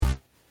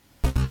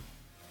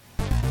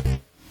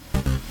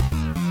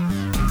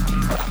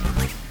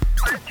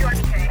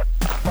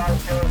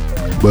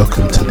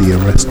Welcome to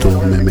the Arrest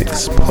All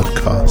Mimics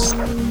podcast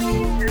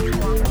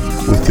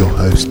with your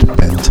host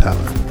Ben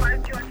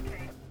Talent.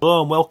 Hello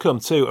and welcome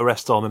to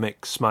Arrest All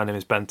Mimics. My name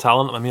is Ben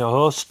Talent. I'm your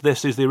host.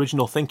 This is the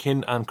original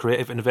thinking and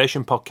creative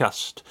innovation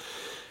podcast.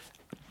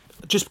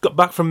 Just got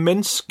back from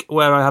Minsk,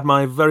 where I had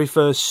my very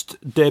first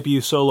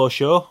debut solo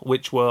show,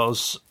 which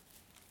was,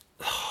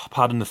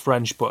 pardon the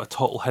French, but a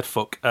total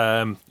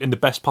headfuck. In the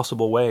best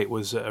possible way. It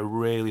was a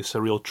really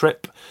surreal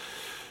trip.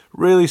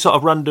 Really sort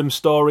of random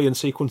story and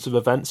sequence of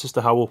events as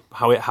to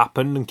how it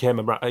happened and came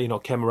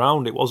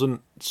around. It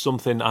wasn't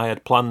something I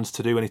had planned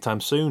to do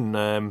anytime soon.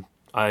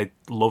 I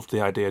loved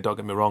the idea, don't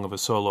get me wrong, of a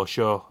solo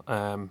show.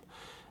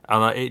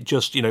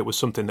 It was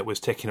something that was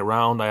ticking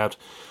around. I had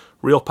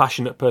real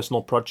passionate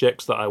personal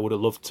projects that I would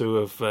have loved to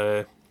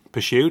have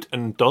pursued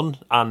and done.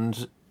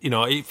 And,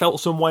 it felt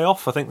some way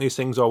off. I think these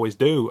things always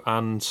do.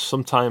 And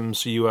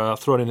sometimes you are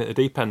thrown in at the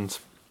deep end.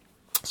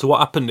 So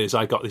what happened is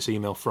I got this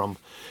email from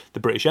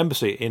the British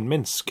Embassy in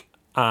Minsk,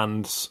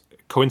 and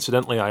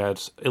coincidentally I had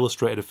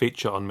illustrated a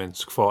feature on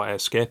Minsk for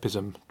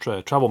Escapism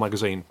travel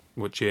magazine,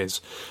 which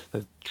is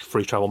a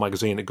free travel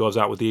magazine that goes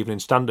out with the Evening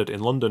Standard in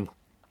London.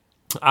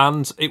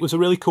 And it was a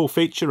really cool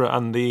feature,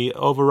 and the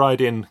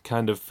overriding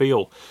kind of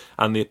feel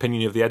and the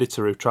opinion of the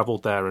editor who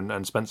travelled there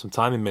and spent some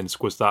time in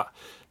Minsk was that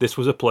this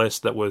was a place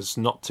that was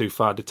not too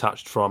far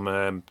detached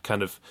from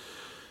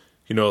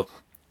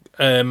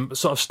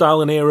sort of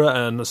Stalin era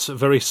and a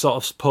very sort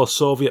of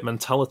post-Soviet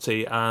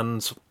mentality,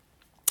 and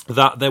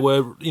that there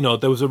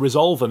was a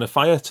resolve and a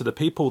fire to the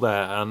people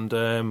there,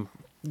 and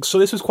so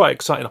this was quite an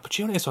exciting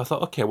opportunity. So I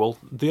thought, okay, well,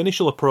 the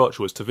initial approach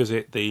was to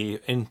visit the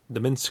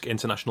Minsk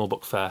International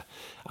Book Fair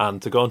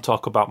and to go and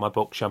talk about my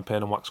book Champagne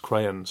and Wax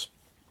Crayons,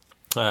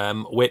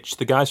 which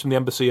the guys from the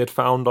embassy had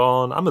found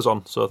on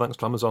Amazon. So thanks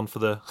to Amazon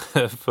for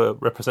for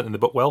representing the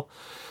book well.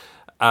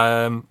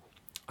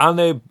 And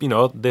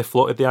they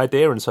floated the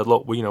idea and said,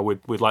 look,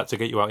 we'd like to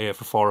get you out here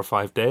for 4 or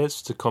 5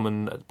 days to come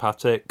and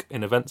partake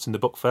in events in the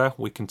book fair.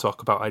 We can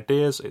talk about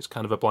ideas. It's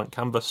kind of a blank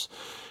canvas.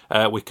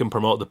 We can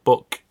promote the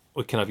book.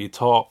 We can have you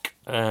talk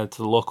to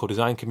the local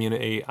design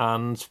community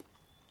and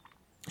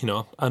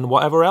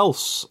whatever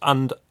else.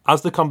 And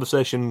as the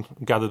conversation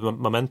gathered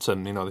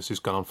momentum, this has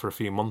gone on for a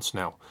few months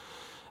now,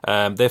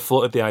 they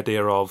floated the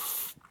idea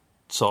of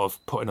sort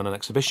of putting on an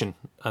exhibition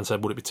and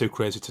said, would it be too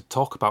crazy to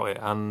talk about it?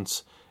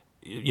 And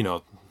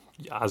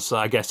as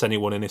I guess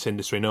anyone in this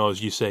industry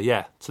knows, you say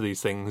yeah to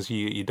these things.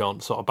 You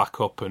don't sort of back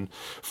up and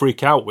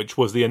freak out, which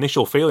was the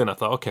initial feeling. I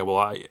thought, okay,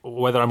 well,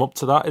 whether I'm up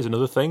to that is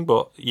another thing,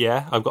 but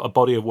yeah, I've got a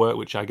body of work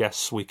which I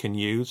guess we can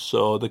use.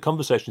 So the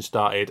conversation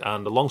started,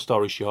 and a long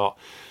story short,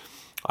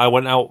 I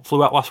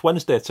flew out last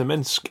Wednesday to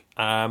Minsk,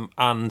 and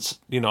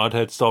I'd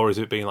heard stories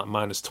of it being like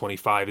minus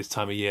 25 this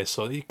time of year,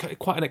 so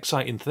quite an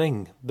exciting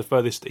thing. The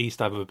furthest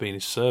east I've ever been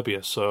is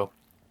Serbia, so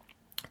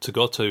to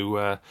go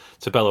to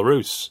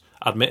Belarus,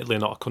 admittedly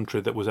not a country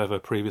that was ever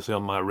previously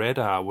on my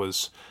radar,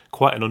 was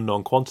quite an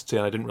unknown quantity,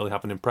 and I didn't really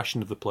have an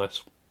impression of the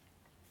place.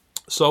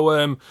 So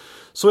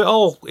it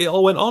all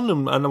went on,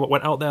 and I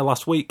went out there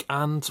last week,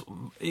 and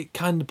it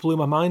kind of blew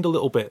my mind a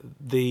little bit.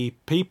 The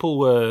people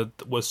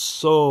were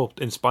so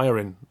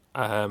inspiring.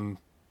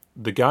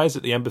 The guys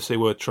at the embassy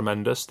were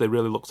tremendous. They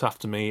really looked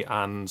after me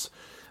and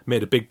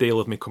made a big deal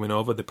of me coming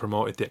over. They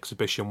promoted the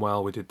exhibition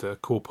well. We did a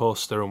cool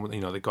poster, and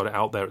they got it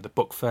out there at the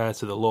book fair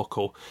to the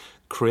local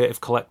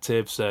creative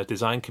collectives,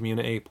 design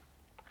community.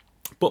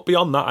 But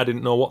beyond that, I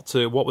didn't know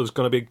what was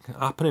going to be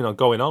happening or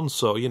going on.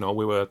 So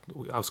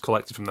I was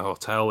collected from the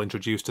hotel,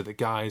 introduced to the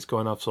guys, go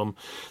and have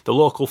the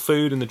local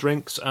food and the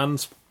drinks,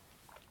 and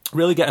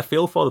really get a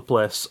feel for the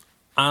place.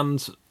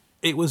 And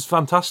it was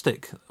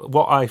fantastic.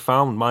 What I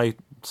found, my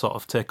sort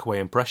of takeaway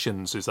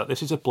impressions, is that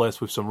this is a place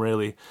with some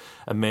really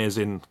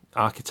amazing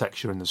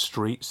architecture in the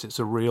streets. It's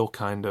a real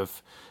kind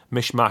of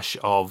mishmash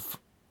of,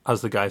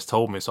 as the guys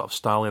told me, sort of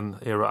Stalin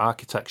era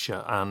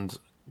architecture and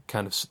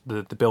kind of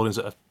the buildings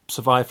that have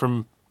survived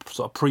from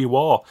sort of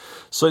pre-war.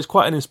 So it's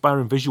quite an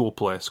inspiring visual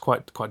place,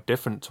 quite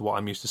different to what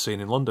I'm used to seeing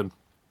in London.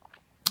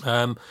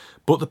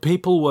 But the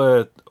people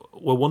were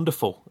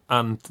wonderful,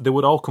 and they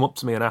would all come up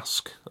to me and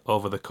ask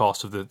over the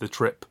course of the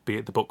trip, be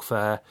it the book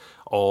fair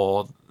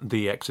or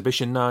the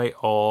exhibition night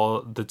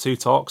or the 2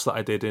 talks that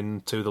I did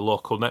into the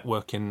local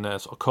networking,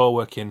 sort of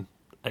co-working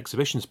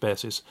exhibition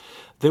spaces.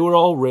 They were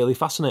all really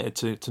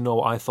fascinated to know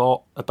what I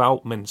thought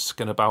about Minsk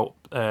and about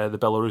the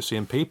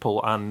Belarusian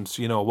people, and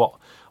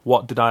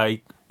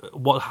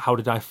how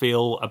did I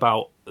feel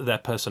about their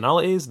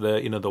personalities,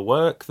 the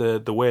work,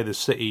 the way the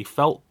city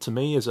felt to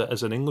me as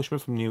an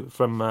Englishman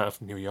from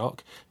New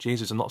York.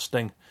 Jesus, I'm not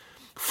Sting.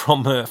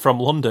 From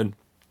London,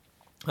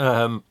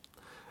 and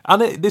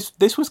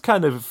this was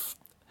kind of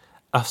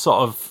a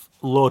sort of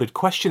loaded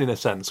question in a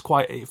sense.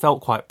 It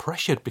felt quite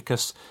pressured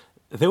because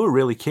they were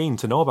really keen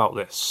to know about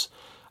this.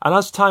 And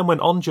as time went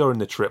on during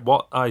the trip,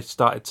 what I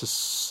started to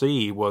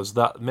see was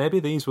that maybe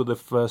these were the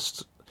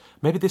first.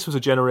 Maybe this was a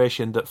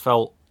generation that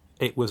felt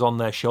it was on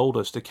their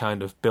shoulders to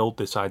kind of build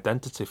this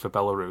identity for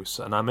Belarus.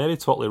 And I may be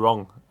totally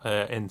wrong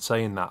in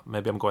saying that.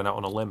 Maybe I'm going out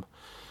on a limb.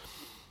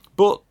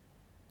 But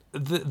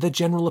the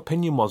general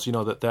opinion was,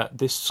 that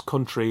this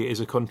country is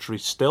a country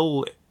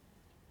still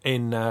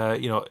in,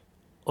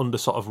 under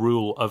sort of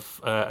rule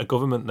of a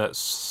government that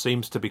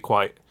seems to be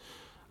quite,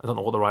 I don't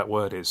know what the right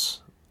word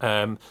is,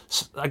 I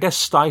guess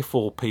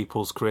stifle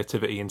people's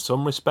creativity in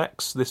some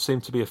respects. This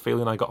seemed to be a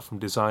feeling I got from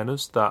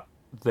designers, that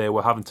they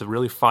were having to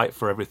really fight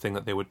for everything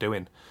that they were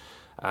doing.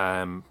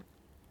 And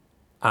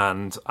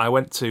I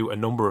went to a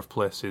number of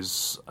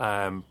places,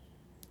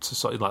 to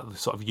sort of like the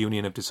sort of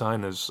union of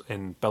designers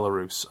in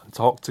Belarus, and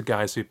talked to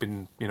guys who've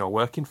been,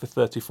 working for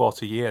 30,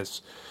 40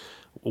 years,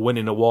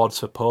 winning awards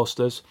for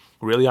posters,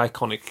 really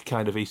iconic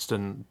kind of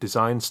Eastern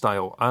design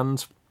style.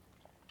 And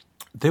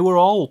they were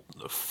all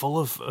full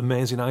of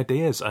amazing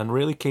ideas and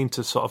really keen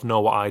to sort of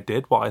know what I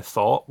did, what I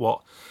thought,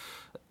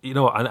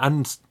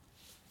 and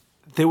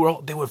there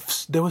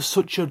was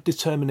such a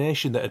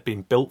determination that had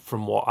been built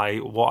from what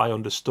I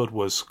understood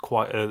was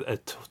quite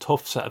a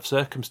tough set of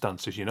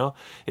circumstances.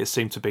 It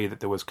seemed to be that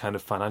there was kind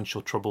of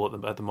financial trouble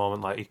at the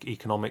moment, like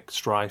economic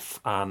strife,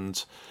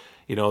 and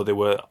they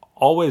were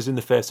always in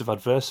the face of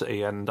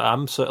adversity. And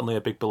I'm certainly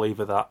a big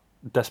believer that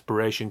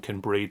desperation can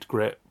breed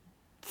great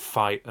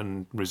fight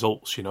and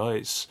results.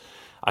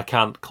 I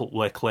can't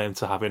lay claim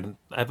to having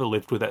ever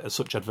lived with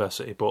such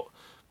adversity, but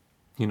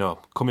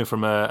coming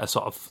from a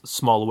sort of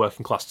smaller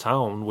working class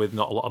town with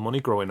not a lot of money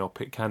growing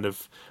up, it kind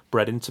of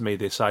bred into me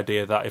this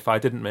idea that if I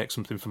didn't make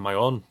something from my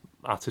own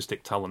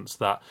artistic talents,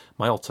 that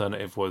my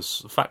alternative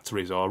was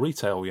factories or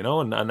retail,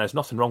 and there's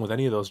nothing wrong with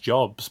any of those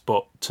jobs.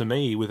 But to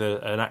me, with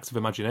an active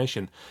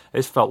imagination,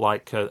 this felt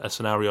like a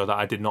scenario that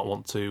I did not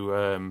want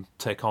to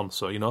take on.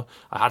 So,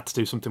 I had to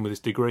do something with this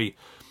degree.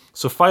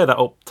 So fire that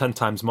up 10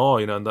 times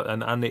more,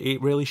 and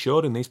it really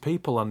showed in these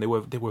people, and they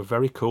were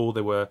very cool.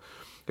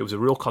 It was a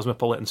real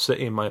cosmopolitan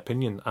city, in my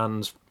opinion,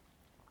 and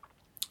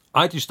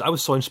I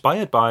was so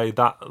inspired by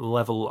that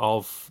level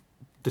of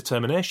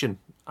determination,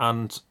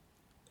 and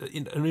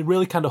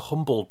really kind of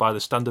humbled by the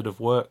standard of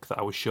work that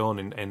I was shown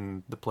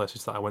in the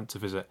places that I went to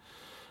visit.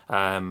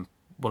 One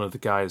of the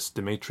guys,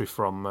 Dimitri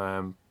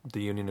from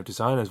the Union of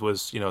Designers,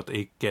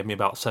 he gave me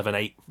about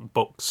 7-8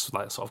 books,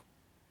 like sort of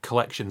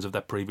collections of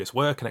their previous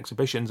work and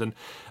exhibitions and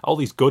all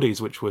these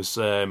goodies, which was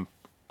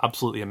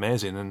absolutely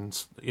amazing,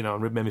 and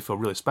it made me feel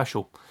really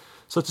special.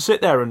 So to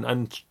sit there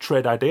and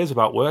trade ideas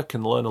about work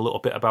and learn a little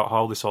bit about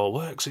how this all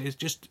works,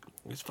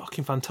 it's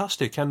fucking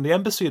fantastic. And the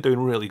embassy are doing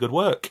really good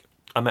work.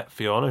 I met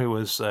Fiona, who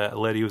was a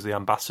lady who was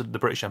the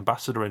British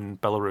ambassador in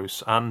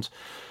Belarus, and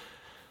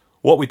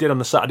what we did on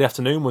the Saturday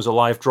afternoon was a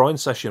live drawing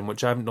session,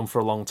 which I haven't done for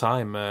a long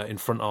time, in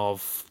front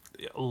of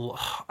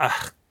a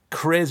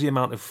crazy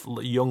amount of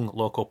young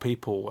local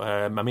people.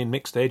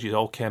 Mixed ages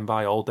all came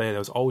by all day. There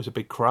was always a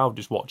big crowd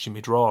just watching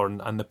me draw,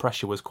 and the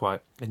pressure was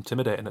quite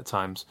intimidating at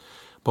times.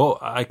 But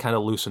I kind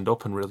of loosened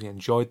up and really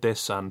enjoyed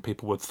this, and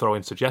people would throw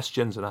in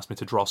suggestions and ask me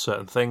to draw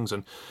certain things.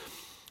 And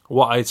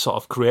what I sort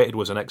of created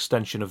was an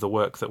extension of the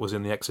work that was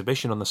in the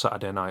exhibition on the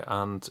Saturday night,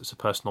 and it's a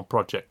personal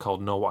project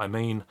called Know What I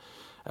Mean.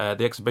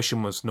 The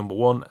exhibition was number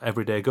 1,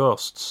 Everyday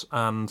Ghosts,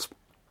 and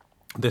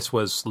this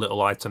was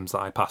little items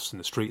that I passed in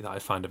the street that I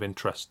find of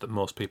interest that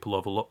most people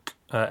overlook.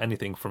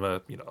 Anything from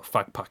a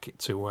fag packet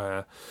to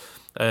a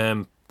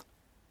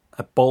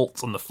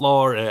bolt on the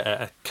floor,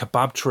 a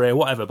kebab tray,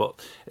 whatever. But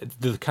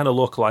the kind of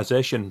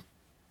localization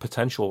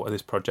potential of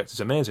this project is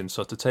amazing.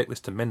 So to take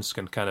this to Minsk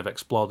and kind of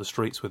explore the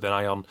streets with an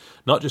eye on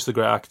not just the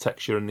great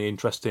architecture and the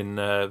interesting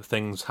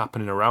things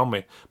happening around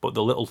me, but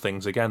the little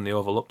things, again, the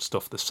overlooked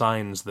stuff, the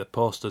signs, the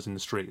posters in the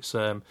streets.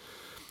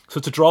 So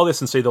to draw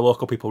this and see the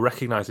local people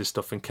recognise this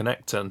stuff and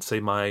connect, and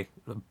see my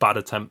bad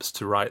attempts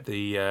to write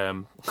the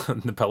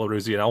the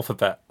Belarusian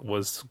alphabet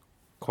was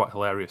quite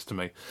hilarious to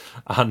me.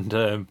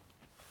 And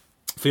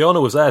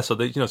Fiona was there, so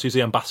she's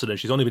the ambassador.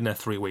 She's only been there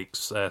 3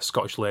 weeks,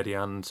 Scottish lady,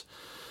 and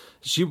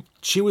she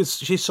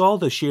saw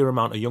the sheer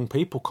amount of young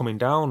people coming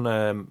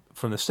down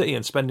from the city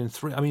and spending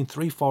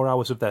 3-4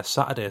 hours of their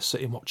Saturday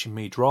sitting watching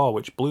me draw,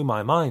 which blew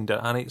my mind.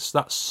 And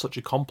that's such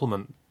a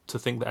compliment to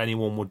think that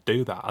anyone would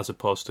do that, as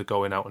opposed to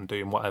going out and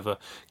doing whatever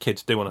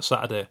kids do on a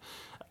Saturday.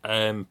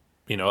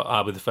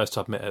 I'll be the first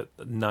to admit, at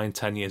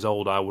 9-10 years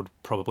old, I would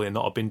probably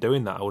not have been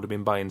doing that. I would have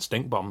been buying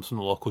stink bombs from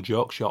the local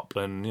joke shop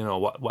and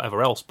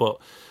whatever else. But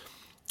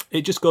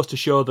it just goes to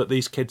show that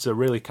these kids are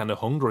really kind of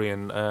hungry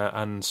and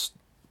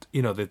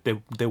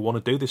they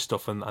want to do this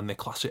stuff, and they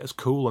class it as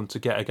cool. And to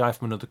get a guy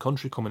from another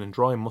country coming and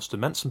drawing must have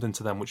meant something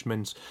to them, which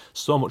means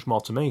so much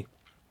more to me.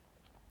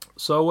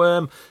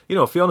 So,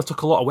 Fiona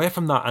took a lot away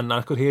from that, and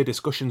I could hear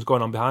discussions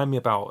going on behind me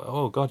about,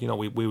 oh God,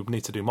 we would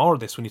need to do more of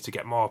this. We need to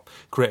get more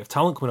creative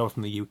talent coming over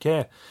from the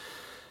UK.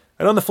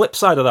 And on the flip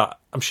side of that,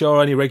 I'm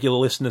sure any regular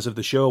listeners of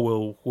the show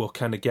will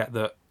kind of get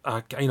that.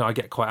 I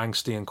get quite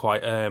angsty and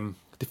quite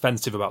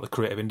defensive about the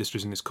creative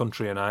industries in this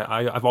country, and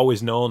I've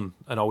always known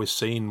and always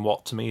seen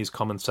what to me is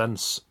common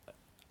sense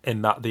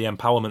in that the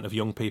empowerment of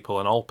young people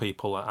and all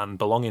people and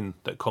belonging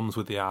that comes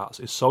with the arts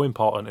is so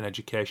important in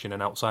education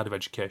and outside of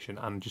education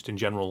and just in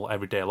general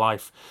everyday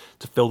life,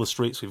 to fill the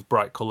streets with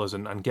bright colours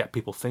and get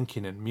people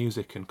thinking in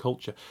music and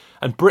culture.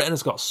 And Britain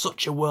has got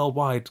such a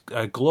worldwide,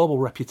 global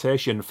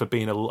reputation for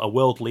being a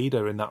world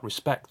leader in that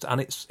respect, and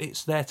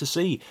it's there to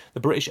see. The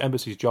British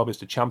Embassy's job is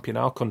to champion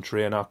our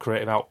country and our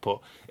creative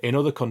output in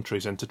other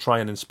countries and to try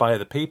and inspire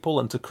the people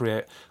and to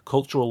create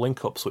cultural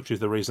link-ups, which is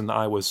the reason that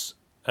I was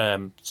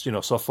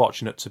so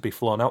fortunate to be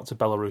flown out to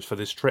Belarus for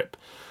this trip.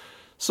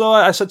 So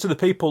I said to the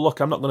people, look,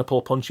 I'm not going to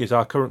pull punches.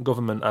 Our current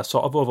government are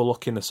sort of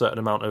overlooking a certain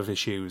amount of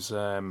issues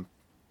in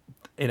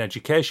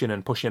education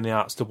and pushing the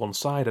arts to one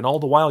side, and all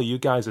the while you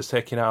guys are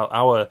taking out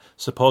our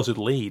supposed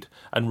lead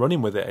and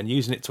running with it and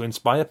using it to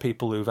inspire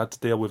people who've had to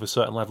deal with a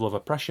certain level of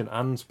oppression.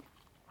 And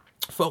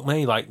fuck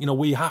me,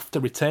 we have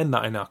to retain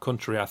that in our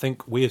country. I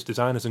think we as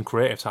designers and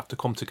creatives have to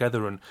come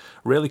together and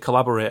really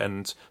collaborate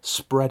and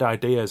spread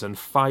ideas and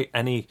fight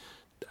any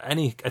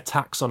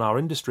attacks on our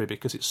industry,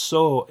 because it's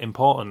so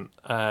important.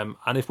 And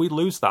if we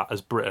lose that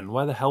as Britain,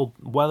 where the hell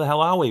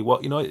are we?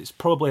 It's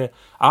probably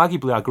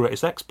arguably our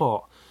greatest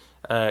export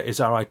is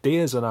our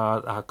ideas and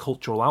our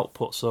cultural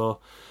output. So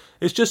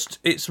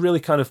it's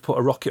really kind of put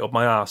a rocket up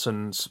my arse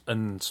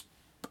and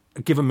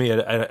given me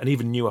an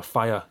even newer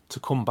fire to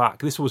come back.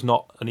 This was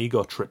not an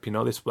ego trip,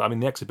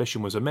 the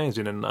exhibition was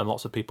amazing and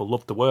lots of people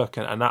loved the work,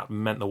 and that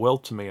meant the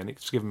world to me, and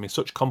it's given me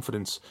such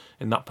confidence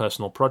in that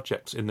personal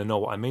project, in the Know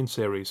What I Mean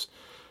series.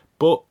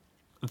 But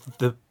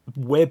the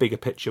way bigger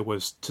picture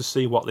was to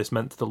see what this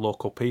meant to the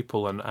local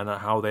people and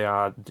how they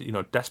are,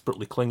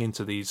 desperately clinging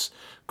to these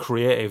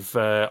creative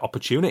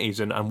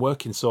opportunities and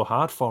working so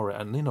hard for it.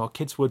 And,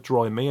 kids were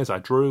drawing me as I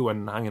drew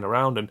and hanging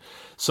around. And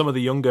some of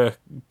the younger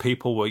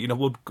people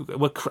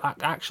were,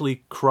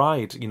 actually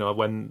cried,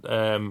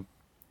 when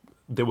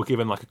they were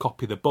given like a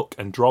copy of the book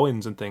and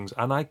drawings and things.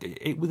 And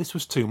this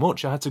was too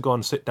much. I had to go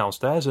and sit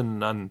downstairs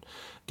and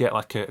get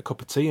like a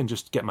cup of tea and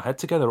just get my head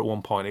together at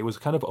one point. It was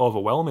kind of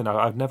overwhelming.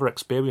 I've never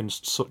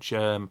experienced such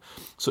an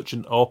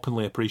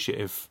openly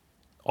appreciative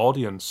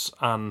audience,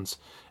 and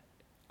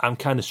I'm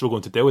kind of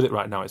struggling to deal with it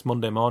right now. It's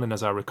Monday morning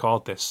as I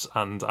record this,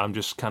 and I'm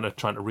just kind of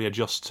trying to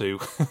readjust to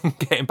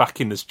getting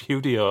back in the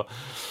studio.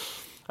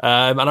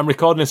 And I'm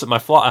recording this at my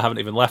flat. I haven't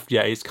even left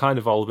yet. It's kind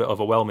of all a bit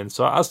overwhelming.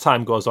 So as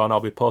time goes on,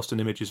 I'll be posting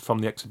images from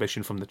the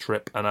exhibition, from the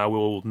trip, and I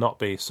will not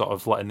be sort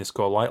of letting this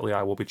go lightly.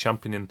 I will be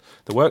championing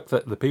the work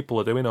that the people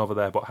are doing over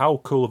there. But how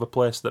cool of a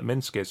place that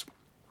Minsk is.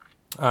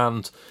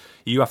 And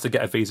you have to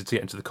get a visa to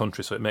get into the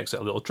country, so it makes it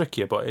a little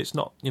trickier. But it's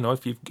not,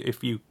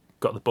 if you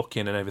got the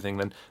booking and everything,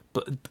 then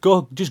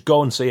go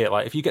and see it.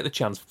 Like, if you get the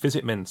chance,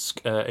 visit Minsk.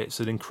 It's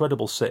an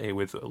incredible city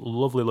with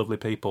lovely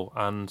people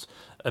and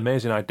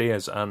amazing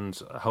ideas, and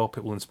I hope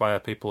it will inspire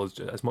people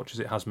as much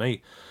as it has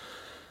me.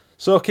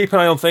 So keep an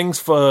eye on things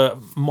for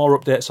more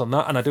updates on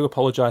that, and I do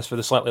apologise for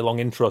the slightly long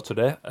intro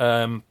today.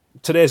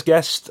 Today's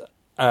guest,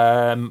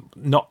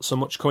 not so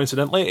much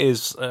coincidentally,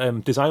 is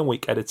Design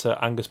Week editor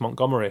Angus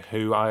Montgomery,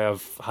 who I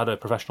have had a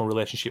professional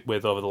relationship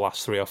with over the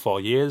last 3 or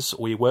 4 years.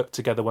 We worked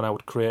together when I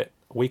would create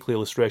weekly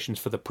illustrations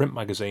for the print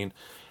magazine,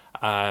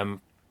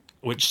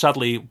 which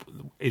sadly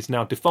is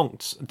now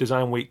defunct.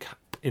 Design Week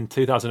in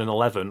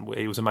 2011,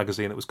 it was a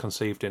magazine that was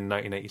conceived in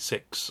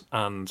 1986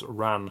 and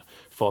ran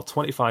for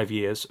 25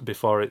 years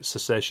before its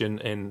cessation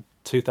in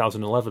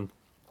 2011.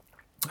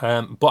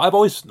 But I've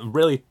always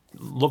really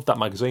loved that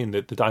magazine,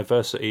 the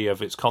diversity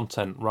of its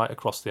content right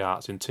across the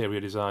arts,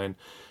 interior design,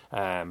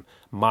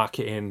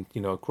 marketing,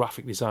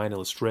 graphic design,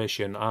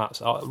 illustration,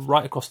 arts,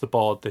 right across the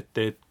board.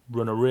 They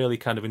run a really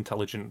kind of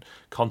intelligent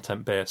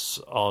content base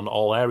on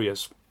all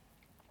areas.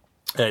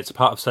 It's a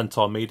part of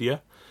Centaur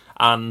Media,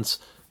 and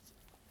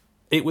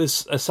it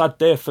was a sad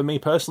day for me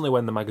personally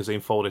when the magazine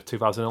folded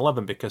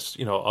 2011, because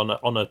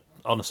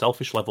on a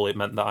selfish level it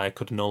meant that I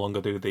could no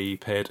longer do the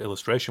paid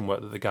illustration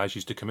work that the guys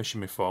used to commission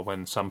me for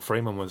when Sam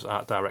Freeman was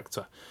art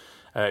director.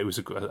 It was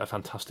a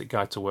fantastic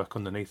guy to work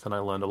underneath, and I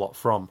learned a lot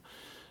from.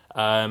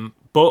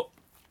 But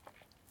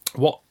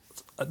what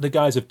the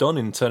guys have done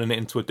in turning it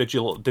into a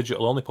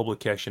digital only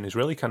publication is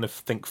really kind of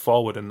think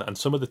forward, and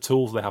some of the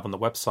tools they have on the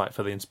website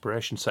for the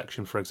inspiration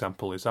section, for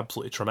example, is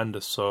absolutely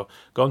tremendous. So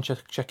go and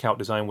check out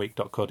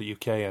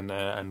designweek.co.uk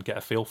and get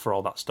a feel for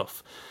all that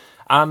stuff.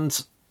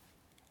 And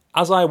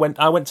as I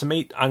went to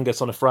meet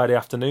Angus on a Friday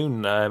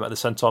afternoon at the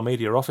Centaur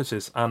Media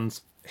offices, and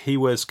he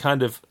was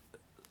kind of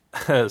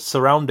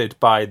surrounded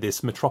by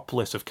this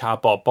metropolis of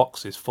cardboard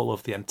boxes full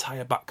of the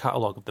entire back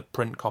catalogue of the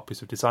print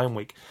copies of Design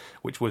Week,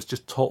 which was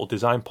just total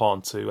design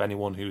porn to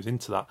anyone who's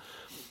into that.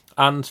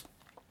 And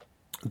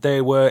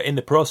they were in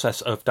the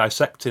process of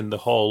dissecting the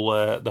whole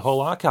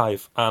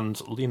archive,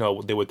 and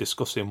they were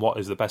discussing what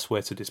is the best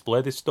way to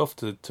display this stuff,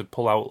 to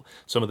pull out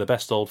some of the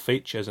best old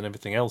features and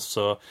everything else.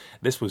 So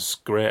this was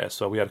great.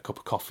 So we had a cup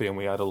of coffee and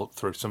we had a look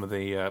through some of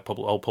the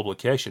old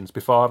publications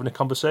before having a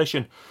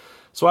conversation.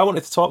 So I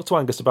wanted to talk to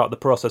Angus about the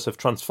process of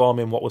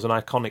transforming what was an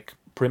iconic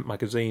print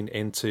magazine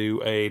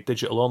into a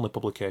digital-only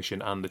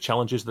publication and the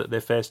challenges that they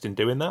faced in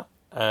doing that,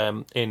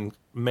 in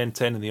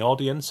maintaining the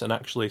audience and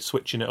actually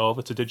switching it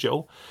over to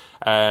digital.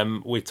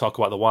 We talk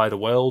about the wider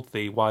world,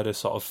 the wider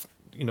sort of,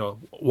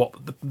 what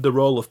the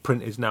role of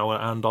print is now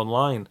and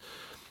online.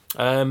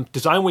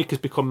 Design Week has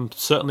become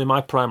certainly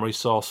my primary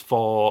source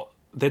for.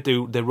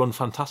 They run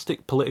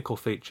fantastic political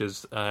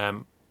features,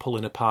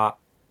 pulling apart,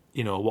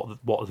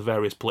 what the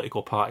various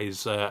political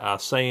parties are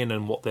saying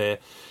and what they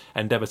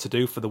endeavour to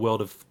do for the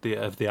world of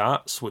the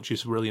arts, which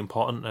is really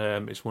important.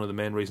 It's one of the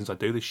main reasons I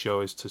do this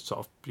show, is to sort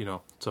of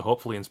to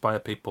hopefully inspire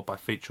people by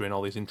featuring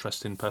all these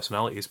interesting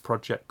personalities,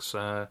 projects,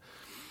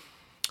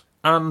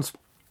 and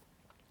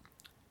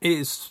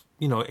it's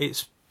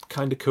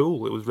kind of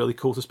cool. It was really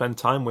cool to spend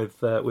time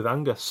with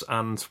Angus,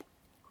 and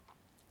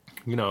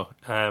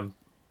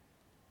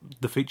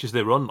the features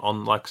they run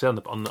on, like I said,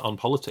 on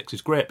politics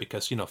is great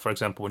because, for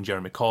example, when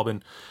Jeremy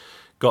Corbyn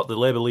got the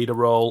Labour leader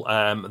role,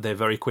 they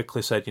very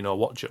quickly said,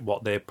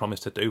 what they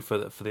promised to do for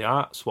the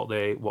arts, what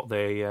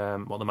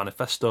the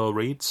manifesto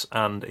reads,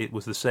 and it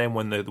was the same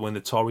when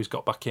the Tories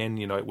got back in.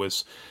 It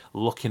was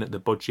looking at the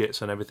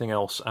budgets and everything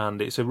else,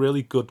 and it's a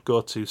really good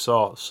go-to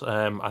source.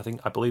 I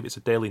believe it's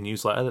a daily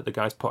newsletter that the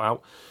guys put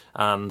out,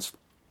 and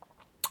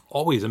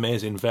always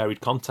amazing,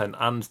 varied content,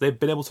 and they've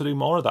been able to do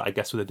more of that, I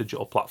guess, with a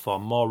digital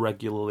platform, more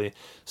regularly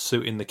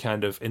suiting the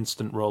kind of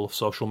instant role of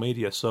social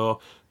media. So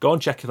go and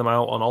check them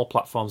out on all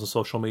platforms of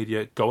social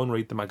media. Go and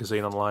read the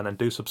magazine online, and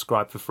do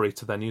subscribe for free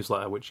to their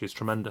newsletter, which is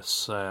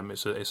tremendous.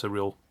 It's a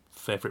real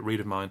favourite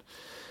read of mine.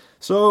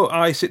 So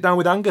I sit down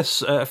with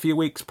Angus a few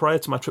weeks prior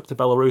to my trip to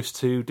Belarus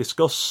to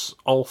discuss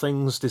all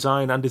things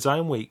design and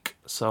Design Week.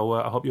 So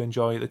I hope you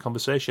enjoy the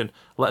conversation.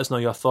 Let us know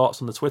your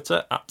thoughts on the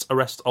Twitter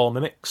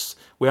 @ArrestAllMimics.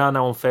 We are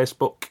now on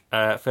Facebook,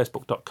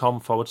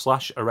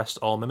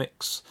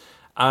 facebook.com/ArrestAllMimics.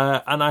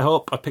 And I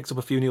hope I picked up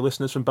a few new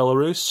listeners from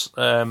Belarus.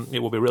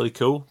 It will be really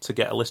cool to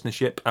get a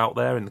listenership out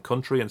there in the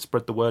country and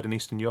spread the word in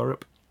Eastern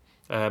Europe.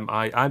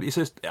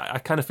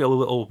 I kind of feel a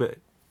little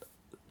bit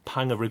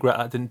pang of regret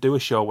I didn't do a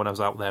show when I was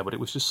out there, but it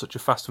was just such a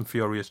fast and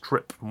furious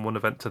trip from one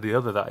event to the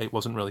other that it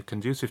wasn't really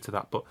conducive to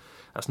that. But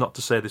that's not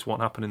to say this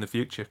won't happen in the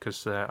future,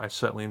 because I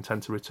certainly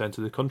intend to return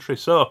to the country.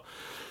 So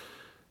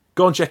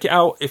go and check it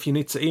out. If you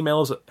need to email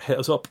us, hit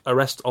us up,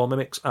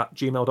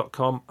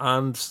 arrestallmimics@gmail.com.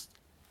 And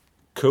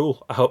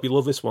cool, I hope you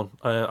love this one.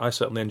 I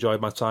certainly enjoyed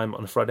my time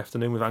on a Friday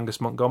afternoon with Angus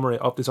Montgomery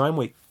of Design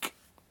Week.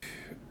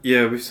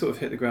 Yeah, we've sort of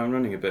hit the ground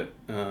running a bit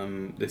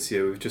this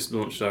year. We've just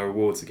launched our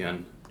awards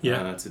again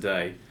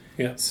today.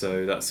 Yeah.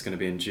 So that's going to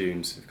be in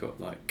June. So we've got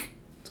It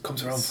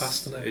comes around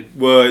fast, doesn't it?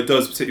 It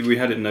does. Particularly, we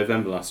had it in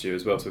November last year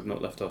as well, so we've not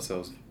left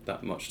ourselves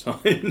that much time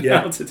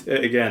now to do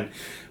it again.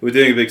 We're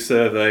doing a big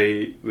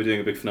survey. We're doing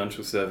a big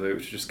financial survey,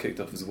 which just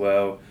kicked off as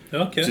well.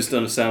 Okay. Just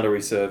done a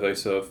salary survey,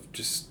 so I've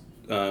just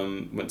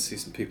went to see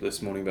some people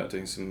this morning about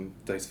doing some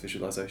data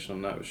visualization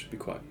on that, which should be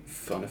quite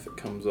fun if it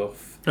comes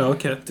off. Oh,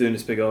 okay. Doing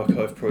this big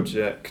archive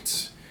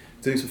project.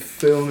 Doing some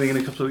filming in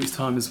a couple of weeks'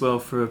 time as well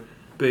for a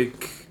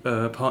big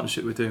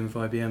partnership we're doing with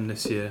IBM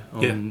this year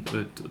on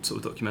a sort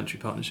of documentary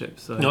partnership.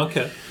 So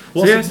okay,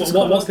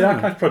 what's the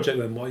archive project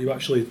then? What are you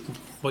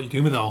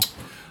doing with it all?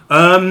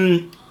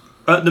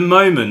 At the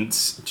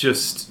moment,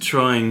 just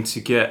trying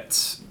to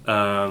get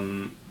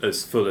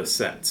as full a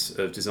set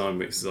of Design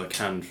Weeks as I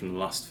can from the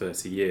last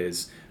 30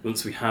 years.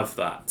 Once we have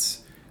that,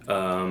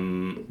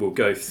 we'll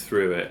go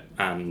through it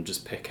and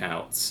just pick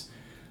out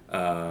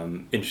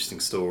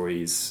interesting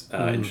stories,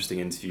 interesting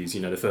interviews.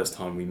 The first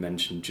time we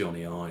mentioned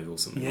Johnny Ive or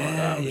something like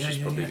that, which is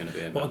probably going to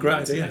be about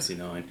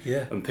 1989.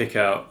 And pick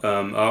out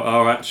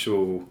our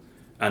actual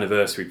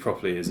anniversary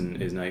properly is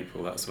in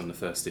April. That's when the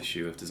first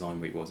issue of Design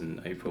Week was, in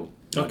April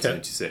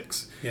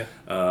 1986.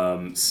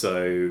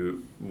 So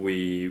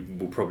we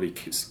will probably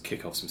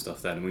kick off some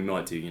stuff then, and we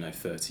might do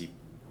 30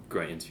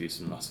 great interviews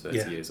from the last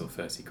 30 years, or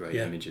 30 great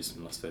images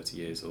from the last 30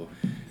 years, or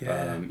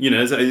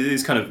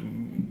it's kind of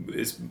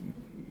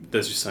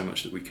there's just so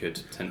much that we could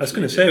potentially. I was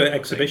going to say,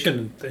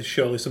 exhibition is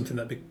surely something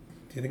do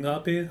you think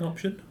that'd be an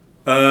option?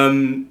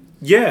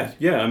 Yeah.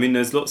 I mean,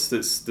 there's lots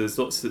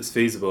that's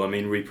feasible. I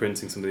mean,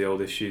 reprinting some of the old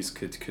issues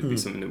could be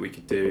something that we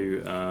could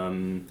do.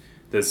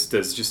 There's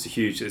just a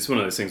huge. It's one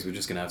of those things we're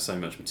just going to have so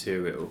much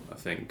material. I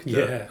think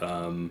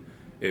that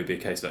it would be a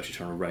case of actually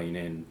trying to rein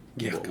in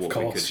what we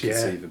could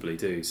conceivably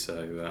do.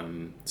 So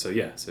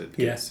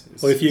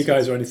Well, if you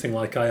guys are anything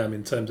like I am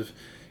in terms of,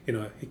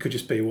 it could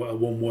just be a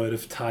one word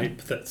of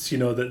type that's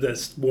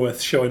that's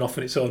worth showing off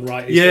in its own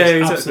right.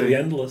 It's absolutely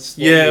endless.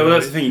 Well,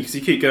 that's the thing, because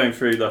you keep going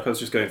through. Like, I was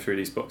just going through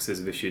these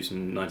boxes of issues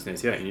from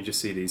 1988, and you just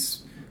see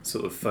these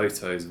sort of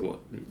photos of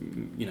what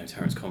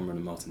Terence Conran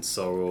and Martin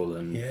Sorrell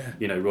and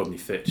Rodney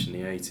Fitch in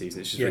the 80s. And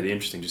it's just really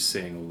interesting just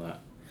seeing all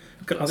that.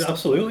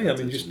 Absolutely. I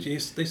mean,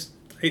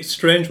 it's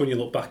strange when you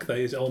look back. That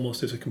it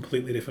almost is a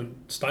completely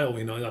different style.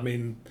 I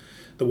mean,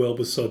 the world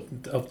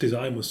of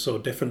design was so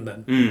different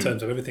then, in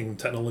terms of everything,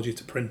 technology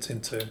to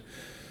printing to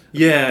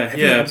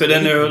Yeah. But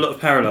then there are a lot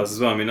of parallels as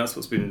well. I mean, that's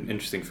what's been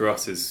interesting for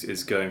us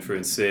is going through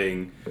and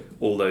seeing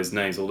all those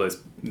names, all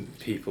those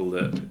people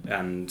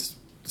and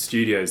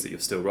studios that you're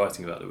still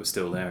writing about that were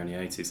still there in the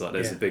 80s. Like,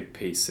 there's a big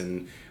piece,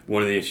 and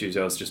one of the issues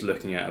I was just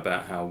looking at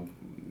about how,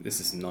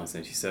 this is in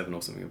 1987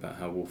 or something, about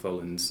how Wolf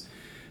Olins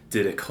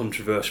did a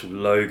controversial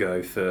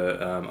logo for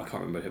I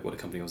can't remember what the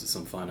company was. It's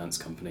some finance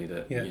company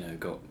that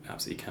got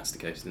absolutely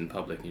castigated in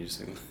public, and you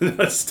just think that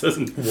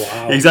doesn't.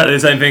 Wow. Exactly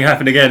the same thing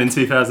happened again in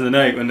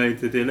 2008 when they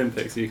did the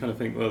Olympics, and you kind of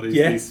think, well,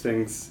 these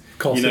things,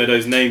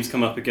 those names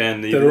come up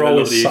again. There are a lot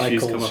always of the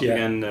cycles, issues come up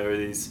again. There are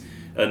these,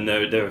 and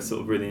there are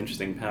sort of really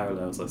interesting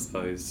parallels, I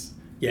suppose,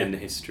 in the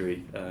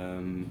history.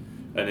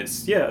 And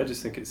it's I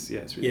just think it's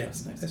really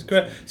fascinating. That's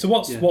great. So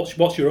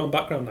what's your own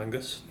background,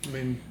 Angus? I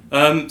mean,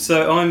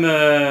 so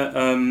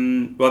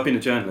I'm I've been a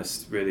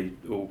journalist really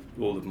all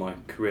of my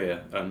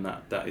career, and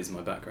that is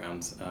my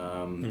background.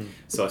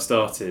 So I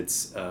started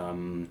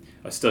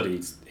I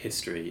studied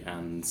history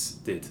and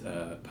did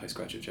a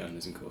postgraduate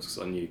journalism course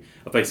because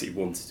I basically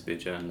wanted to be a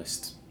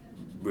journalist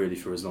really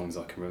for as long as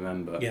I can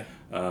remember.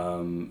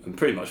 And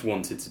pretty much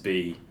wanted to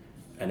be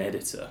an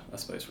editor, I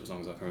suppose, for as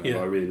long as I can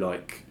remember. I really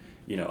like.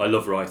 I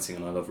love writing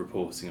and I love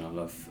reporting and I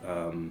love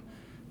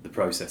the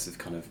process of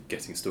kind of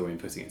getting a story and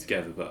putting it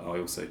together, but I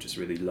also just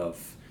really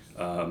love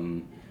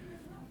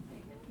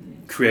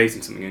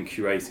creating something and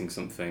curating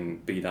something,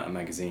 be that a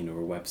magazine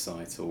or a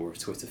website or a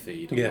Twitter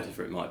feed or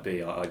whatever it might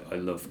be. I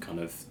love kind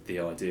of the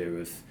idea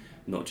of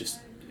not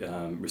just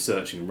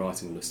researching and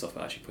writing all this stuff,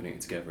 but actually putting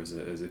it together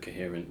as a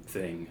coherent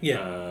thing.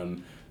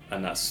 And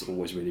that's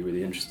always really,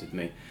 really interested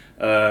me.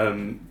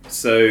 I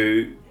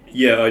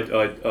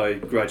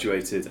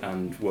graduated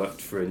and worked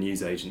for a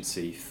news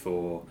agency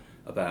for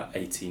about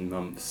 18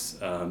 months,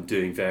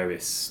 doing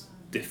various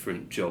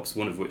different jobs,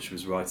 one of which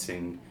was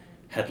writing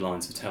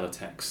headlines for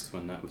teletext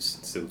when that was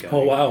still going.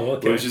 Oh, wow,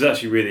 okay. Which is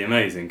actually really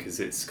amazing because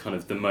it's kind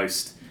of the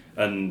most...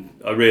 And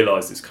I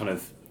realised it's kind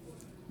of...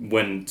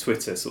 When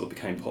Twitter sort of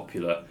became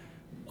popular,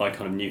 I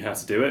kind of knew how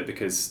to do it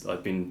because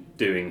I'd been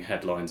doing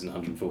headlines in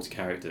 140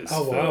 characters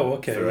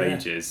for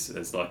ages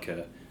as like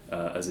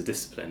as a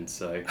discipline,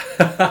 so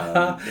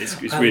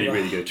it's really,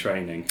 really good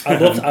training. I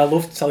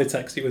loved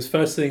teletext. It was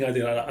first thing I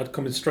did. I'd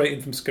come in straight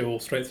in from school,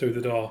 straight through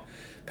the door,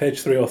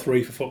 page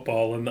 303 for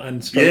football,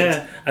 and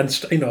straight,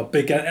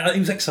 big. It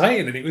was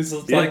exciting, and it was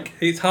like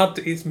it's hard.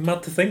 It's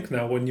mad to think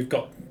now when you've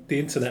got the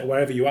internet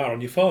wherever you are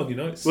on your phone.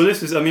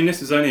 This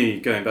was only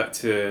going back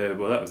to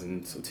that was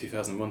in sort of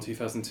 2001,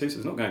 2002, so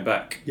it's not going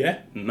back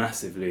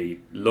massively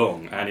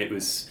long, and it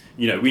was.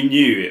 We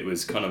knew it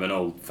was kind of an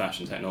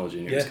old-fashioned technology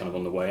and it was kind of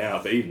on the way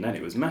out, but even then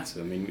it was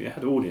massive. I mean, we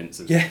had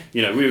audiences.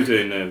 We were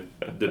doing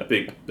the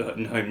big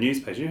home news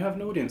page, and you have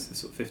an audience of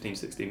sort of 15,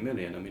 16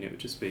 million. I mean, it would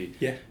just be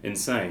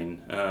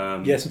insane.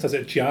 Sometimes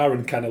it'd jar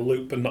and kind of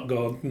loop and not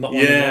on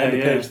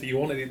the page that you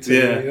wanted it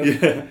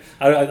to.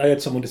 I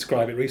had someone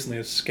describe it recently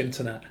as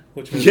skinternet,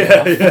 which was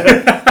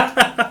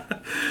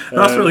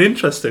that's really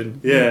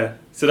interesting. Yeah,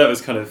 so that was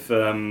kind of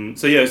so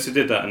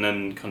did that, and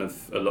then kind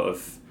of a lot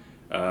of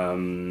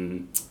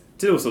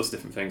did all sorts of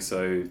different things.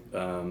 So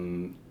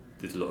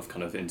did a lot of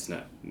kind of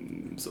internet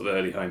sort of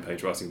early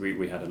homepage writing.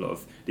 We had a lot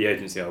of the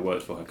agency I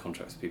worked for had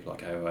contracts with people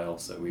like AOL,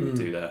 so we would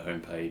do their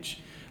homepage.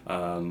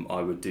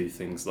 I would do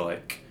things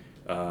like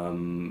at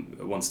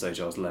one stage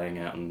I was laying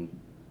out and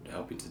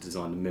helping to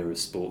design the Mirror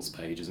sports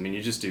pages. I mean,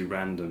 you just do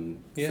random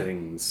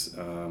things,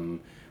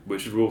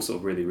 which were all sort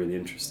of really, really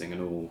interesting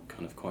and all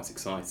kind of quite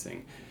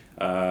exciting.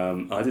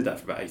 I did that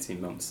for about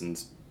 18 months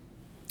and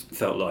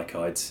felt like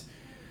I'd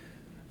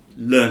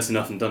learnt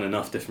enough and done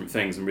enough different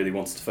things and really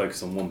wanted to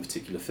focus on one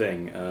particular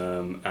thing,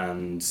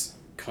 and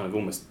kind of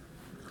almost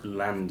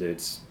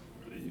landed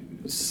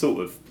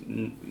sort of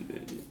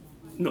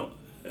not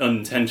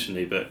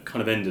unintentionally but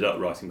kind of ended up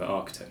writing about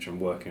architecture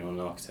and working on an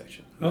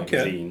architecture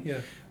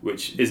magazine,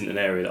 which isn't an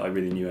area that I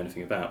really knew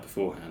anything about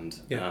beforehand.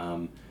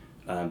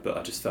 But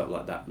I just felt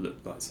like that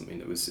looked like something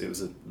that was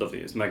a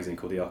magazine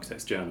called The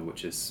Architect's Journal,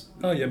 which is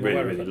really,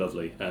 really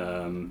lovely.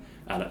 And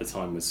at the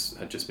time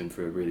had just been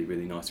through a really,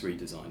 really nice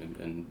redesign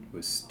and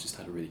was just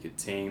had a really good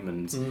team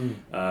and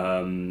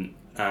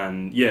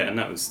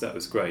that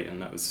was great,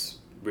 and that was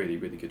really,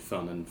 really good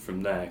fun. And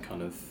from there,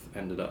 kind of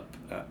ended up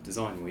at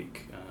Design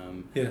Week.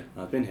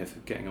 I've been here for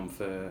getting on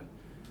for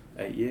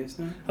 8 years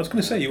now. I was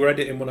going to say, you were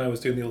editing when I was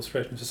doing the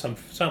illustrations for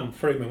Sam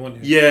Freeman,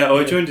 weren't you? Yeah,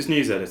 I joined as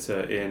news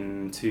editor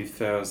in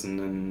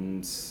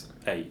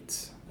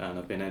 2008, and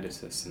I've been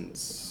editor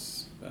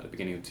since at the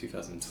beginning of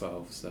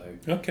 2012. So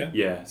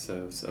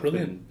so I've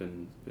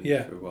been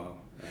here for a while.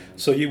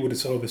 So you would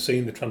have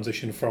overseen the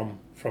transition from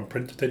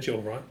print to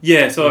digital, right?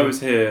 Yeah, so I was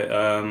here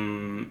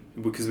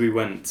because we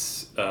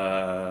went.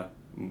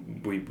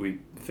 We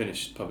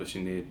finished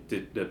publishing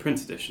the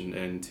print edition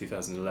in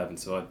 2011,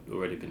 so I'd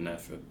already been there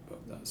for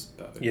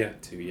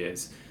about 2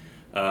 years.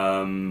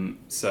 So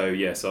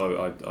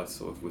I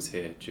sort of was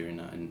here during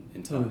that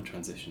entire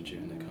transition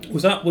during the kind of...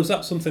 Was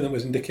that something that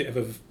was indicative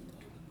of,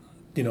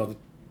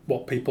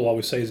 what people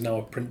always say is now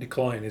a print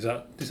decline? Is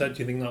that do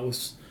you think that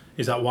was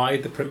Is that why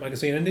the print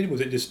magazine ended?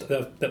 Was it just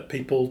that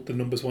the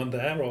numbers weren't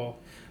there, or?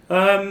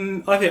 I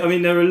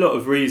mean, there are a lot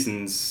of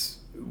reasons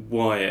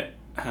why it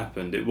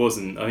happened. It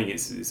wasn't. I think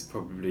it's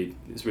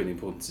really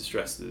important to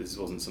stress that this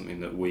wasn't something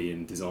that we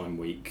in Design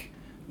Week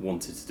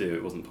wanted to do.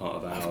 It wasn't part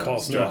of our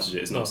strategy.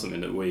 It's not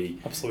something that we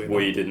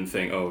didn't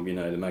think. Oh,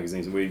 the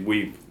magazines.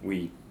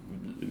 We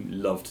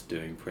loved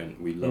doing print.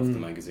 We loved the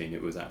magazine.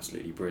 It was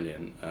absolutely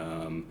brilliant,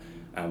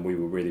 and we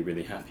were really,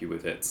 really happy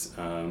with it.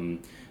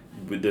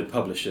 With the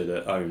publisher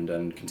that owned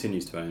and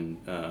continues to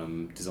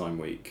own Design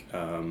Week,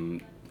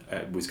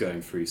 was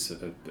going through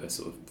a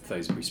sort of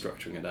phase of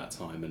restructuring at that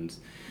time, and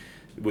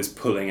was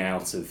pulling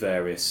out of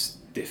various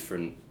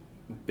different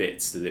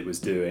bits that it was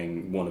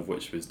doing, one of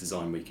which was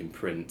Design Week in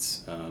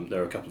print.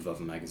 There are a couple of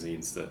other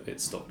magazines that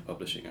it stopped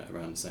publishing at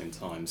around the same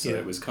time, so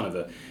it was kind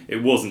of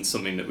it wasn't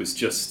something that was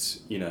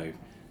just, it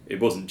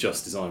wasn't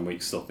just Design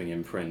Week stopping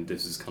in print.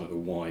 This was kind of a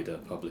wider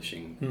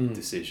publishing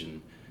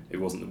decision. It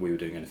wasn't that we were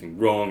doing anything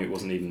wrong, it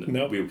wasn't even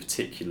that we were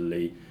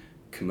particularly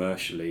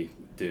commercially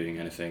doing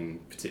anything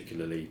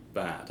particularly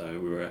bad. I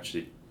mean, we were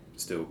actually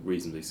still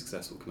reasonably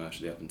successful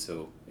commercially up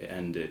until it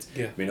ended.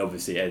 I mean,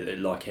 obviously,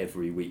 like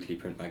every weekly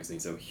print magazine,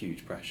 there were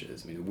huge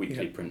pressures. I mean, a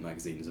weekly print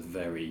magazine is a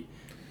very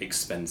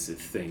expensive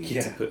thing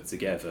to put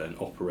together, and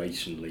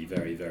operationally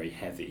very, very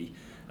heavy.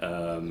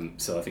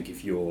 So I think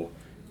if you're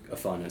a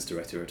finance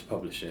director at a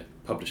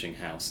publishing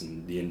house,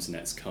 and the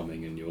internet's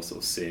coming, and you're sort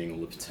of seeing all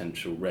the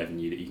potential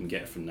revenue that you can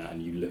get from that,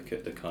 and you look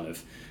at the kind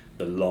of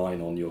the line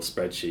on your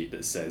spreadsheet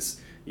that says,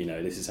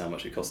 this is how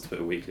much it costs to put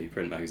a weekly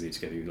print magazine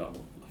together, you're like, what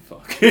the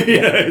fuck?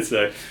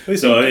 So I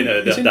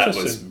think that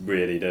was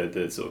really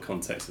the sort of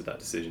context of that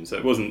decision. So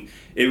it was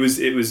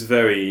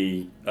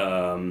very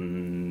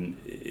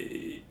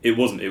it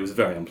was a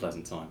very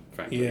unpleasant time,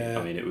 frankly.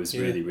 I mean, it was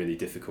really, really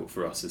difficult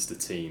for us as the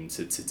team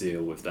to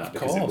deal with that,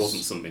 because it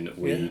wasn't something that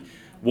we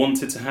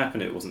wanted to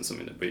happen. It wasn't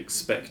something that we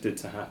expected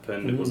to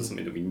happen. It wasn't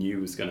something that we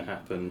knew was going to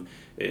happen.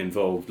 It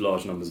involved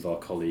large numbers of our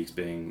colleagues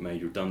being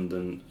made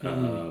redundant,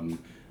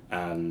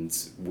 and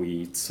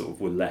we sort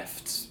of were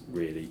left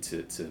really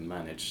to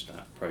manage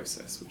that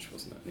process, which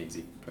wasn't an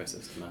easy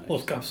process to manage.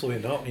 Well,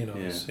 absolutely not.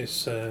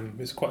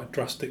 It's quite a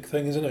drastic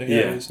thing, isn't it?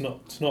 It's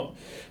not.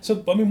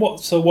 So I mean,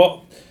 what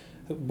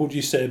would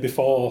you say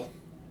before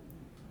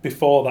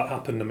that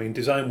happened? I mean,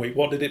 Design Week,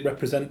 what did it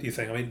represent, do you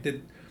think? I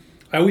mean,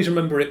 I always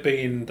remember it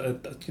being,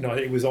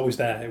 it was always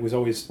there. It was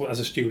always, as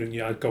a student,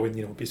 I'd go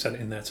in, be sent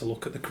in there to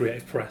look at the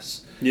creative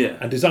press.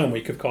 And Design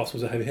Week, of course,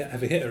 was a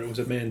heavy hitter. It was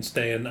a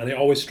mainstay, and it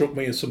always struck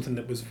me as something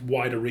that was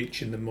wider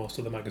reaching than most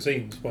of the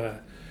magazines,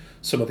 where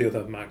some of the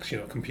other mags,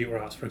 Computer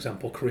Arts, for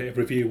example, Creative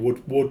Review,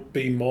 would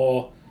be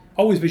more,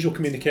 always visual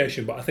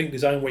communication, but I think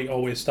Design Week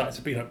always started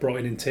to be,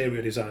 brought in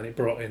interior design. It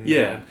brought in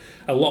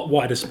a lot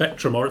wider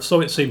spectrum, or so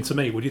it seemed to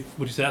me. Would you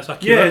say that's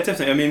accurate? Yeah,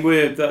 definitely. I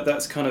mean,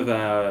 that's kind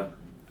of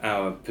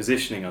our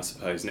positioning, I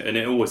suppose,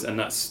 and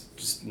that's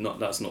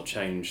not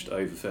changed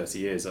over 30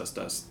 years.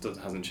 That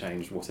hasn't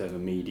changed whatever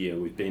media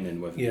we've been in,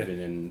 whether we've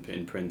been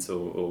in print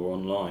or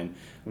online.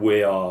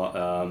 We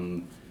are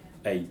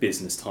a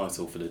business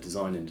title for the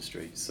design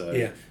industry,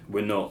 so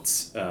we're not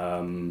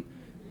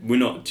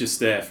just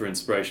there for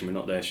inspiration. We're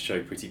not there to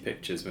show pretty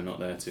pictures. We're not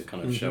there to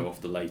kind of show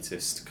off the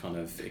latest kind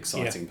of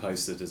exciting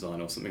poster design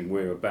or something.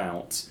 We're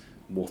about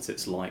what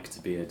it's like to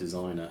be a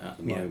designer at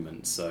the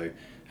moment. So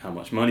how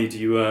much money do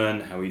you earn?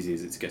 How easy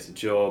is it to get a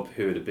job?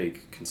 Who are the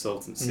big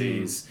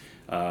consultancies?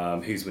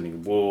 Who's winning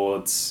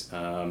awards?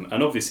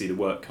 And obviously the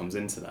work comes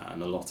into that,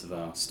 and a lot of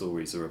our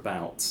stories are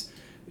about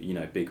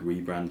big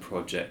rebrand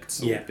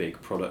projects or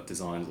big product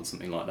designs or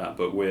something like that.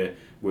 But we're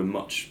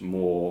much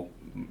more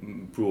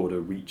broader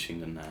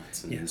reaching than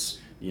that, and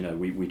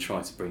we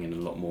try to bring in a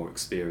lot more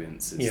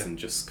experiences than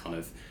just kind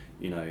of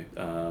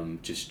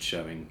just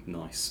showing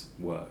nice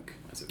work,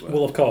 as it were.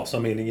 Well, of course, I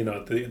mean,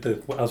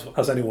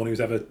 as anyone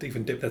who's ever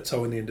even dipped their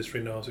toe in the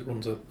industry knows, it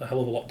runs a hell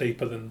of a lot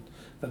deeper than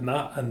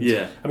that. And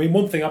I mean,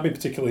 one thing I've been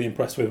particularly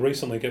impressed with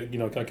recently, I get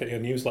your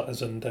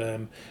newsletters,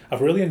 and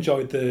I've really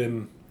enjoyed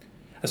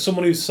as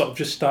someone who's sort of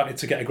just started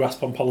to get a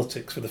grasp on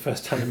politics for the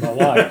first time in my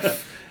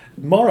life.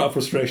 More out of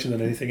frustration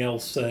than anything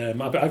else.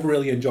 I've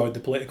really enjoyed the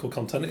political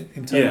content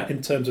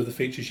in terms of the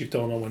features you've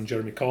done on when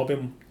Jeremy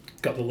Corbyn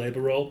got the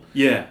Labour role.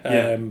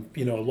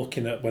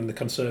 Looking at when the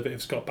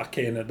Conservatives got back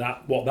in,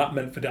 at what that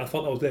meant for. I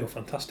thought they were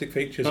fantastic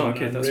features. That's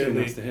really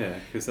nice to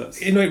hear, because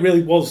that's it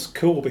really was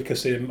cool,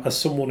 because as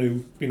someone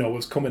who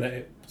was coming at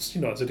it,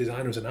 as a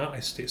designer, as an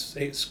artist,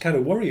 it's kind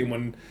of worrying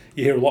when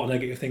you hear a lot of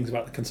negative things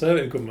about the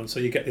Conservative government. So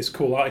you get this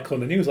cool article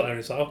in the newsletter, and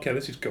it's like, okay,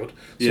 this is good.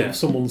 So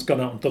someone's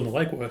gone out and done the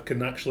legwork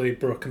and actually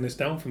broken this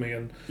down for me,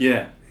 and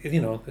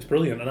it's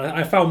brilliant. And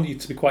I found you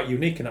to be quite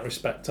unique in that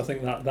respect. I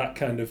think that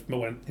kind of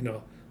went,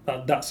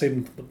 that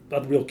seemed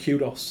that real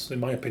kudos, in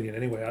my opinion,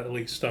 anyway. At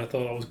least I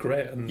thought that was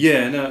great. And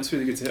it's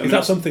really good to hear. Is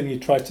that something you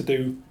tried to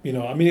do?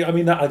 I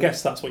mean, I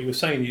guess that's what you were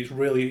saying.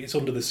 It's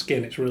under the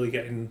skin. It's really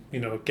getting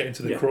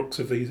to the crux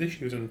of these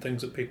issues and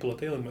things that people are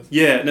dealing with.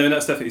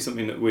 That's definitely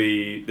something that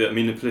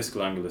the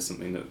political angle is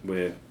something that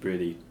we're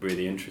really,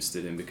 really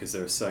interested in, because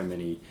there are so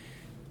many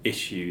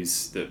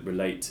issues that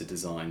relate to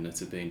design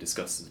that are being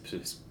discussed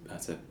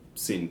at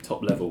a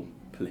top level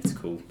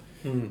political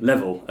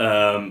level,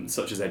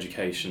 such as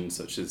education,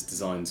 such as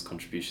design's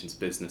contribution to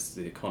business, to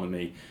the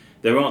economy.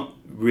 There aren't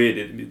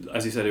really,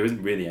 as you said, there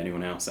isn't really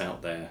anyone else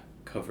out there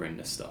covering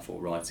this stuff or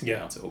writing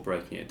about it or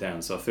breaking it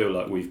down. So I feel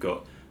like we've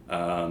got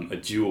a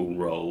dual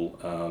role.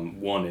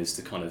 One is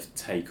to kind of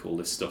take all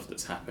this stuff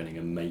that's happening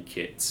and make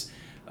it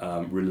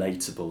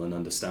relatable and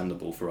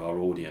understandable for our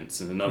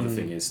audience. And another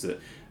thing is that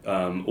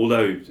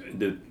although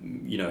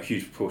a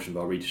huge proportion of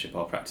our readership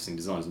are practicing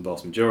designers, and the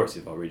vast majority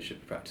of our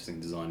readership are practicing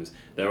designers,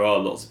 there are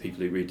lots of people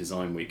who read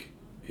Design Week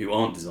who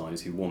aren't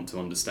designers, who want to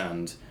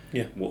understand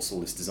what's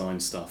all this design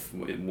stuff,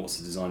 what's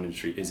the design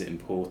industry, is it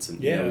important?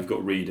 We've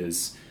got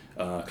readers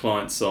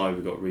client side,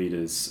 we've got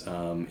readers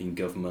in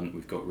government,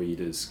 we've got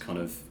readers kind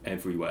of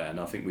everywhere, and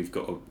I think we've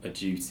got a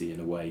duty in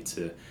a way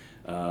to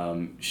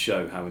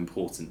show how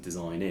important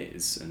design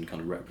is and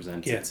kind of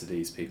represent it to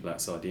these people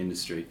outside the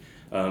industry.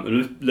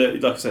 And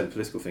like I said, the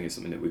political thing is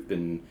something that we've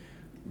been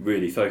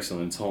really focused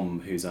on, and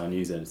Tom, who's our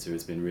news editor,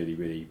 has been really,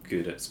 really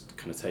good at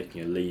kind of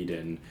taking a lead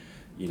in,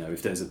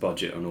 if there's a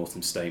budget or an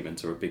autumn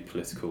statement or a big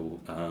political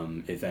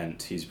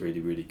event, he's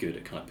really, really good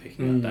at kind of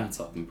picking that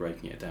up and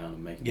breaking it down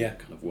and making it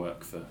kind of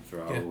work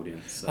for our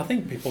audience. So. I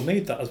think people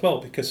need that as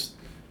well because,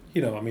 I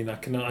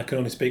can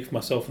only speak for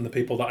myself and the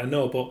people that I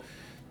know, but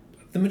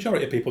the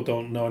majority of people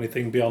don't know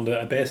anything beyond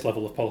a base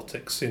level of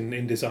politics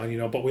in design,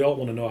 but we all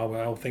want to know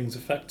how things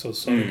affect us,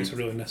 so I think it's a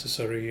really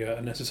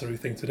necessary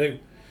thing to do.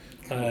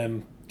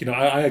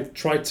 I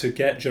tried to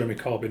get Jeremy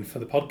Corbyn for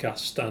the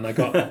podcast and I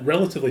got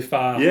relatively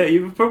far. Yeah,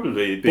 you would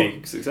probably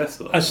be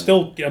successful.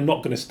 I'm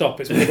not going to stop.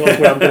 It's one of those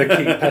where I'm going to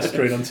keep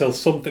pestering until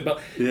something. But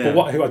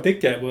who I did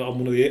get on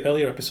one of the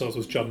earlier episodes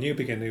was John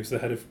Newbegin, who's the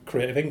head of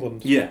Creative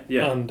England. Yeah.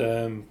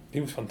 And he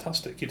was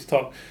fantastic. He'd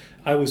talk.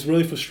 I was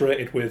really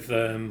frustrated with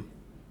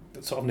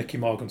sort of Nicky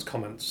Morgan's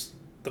comments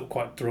that were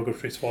quite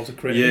derogatory towards the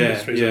creative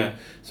industry. Yeah.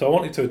 So I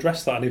wanted to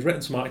address that, and he'd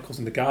written some articles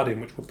in The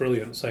Guardian which were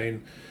brilliant,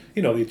 saying,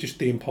 just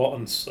the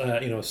importance,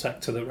 a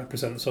sector that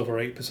represents over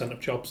 8% of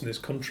jobs in this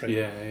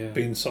country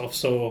being sort of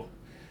so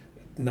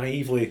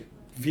naively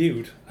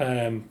viewed.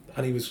 And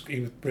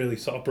he really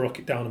sort of broke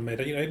it down and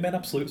made it, it made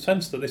absolute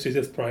sense that this is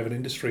a thriving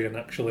industry and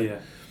actually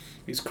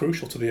it's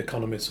crucial to the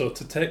economy. So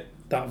to take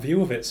that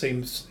view of it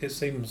seems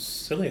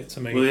silly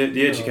to me. Well,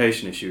 the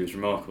education issue is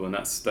remarkable, and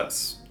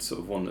that's sort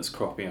of one that's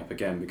cropping up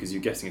again, because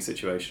you're getting a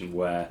situation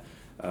where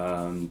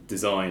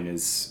design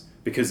is,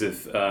 because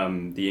of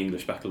the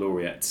English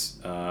Baccalaureate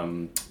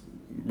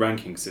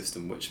ranking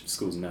system, which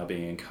schools are now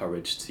being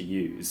encouraged to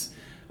use,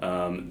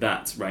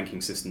 that ranking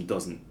system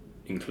doesn't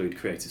include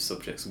creative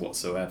subjects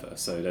whatsoever,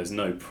 so there's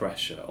no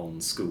pressure on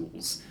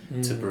schools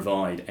to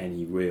provide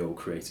any real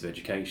creative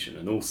education.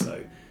 And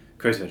also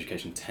creative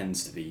education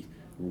tends to be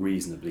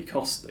reasonably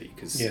costly,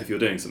 because if you're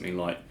doing something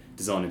like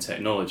design and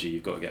technology,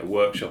 you've got to get a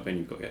workshop in,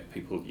 you've got to get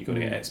people, you've got to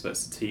get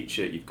experts to teach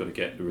it, you've got to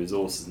get the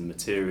resources and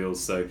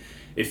materials. So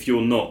if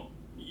you're not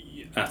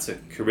at a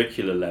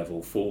curricular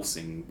level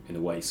forcing in a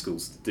way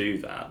schools to do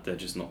that, they're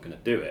just not going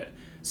to do it.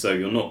 So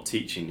you're not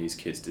teaching these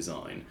kids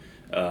design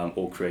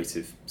or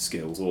creative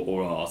skills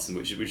or art, and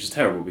which is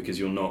terrible, because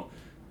you're not,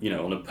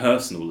 on a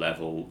personal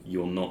level,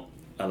 you're not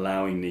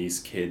allowing these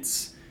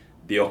kids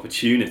the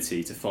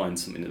opportunity to find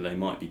something that they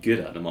might be good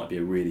at. That might be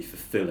a really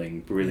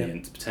fulfilling,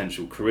 brilliant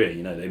potential career.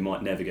 They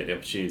might never get the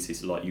opportunity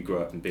to, like, you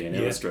grow up and be an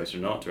illustrator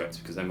and art director,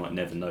 because they might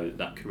never know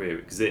that career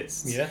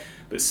exists. Yeah.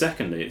 But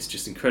secondly, it's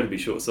just incredibly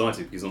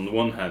short-sighted, because on the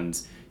one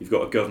hand, you've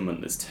got a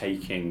government that's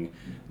taking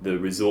the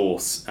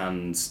resource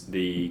and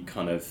the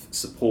kind of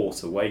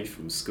support away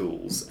from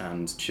schools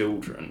and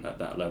children at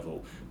that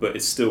level, but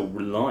it's still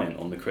reliant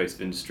on the creative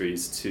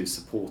industries to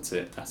support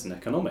it at an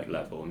economic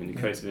level. I mean,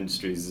 the creative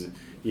industries is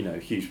a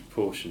huge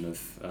proportion of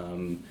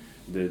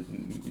the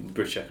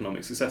British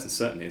economic success, and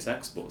certainly its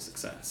export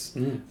success.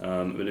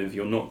 But if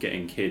you're not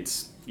getting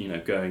kids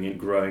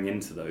growing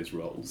into those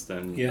roles,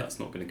 then that's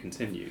not going to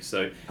continue.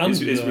 So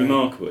it's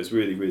remarkable. It's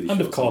really, really. And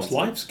of course,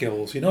 life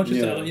skills.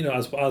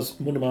 As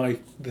one of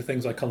the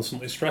things I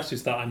constantly stress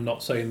is that I'm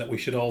not saying that we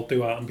should all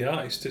do art and be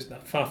artists. It's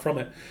far from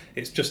it.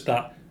 It's just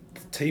that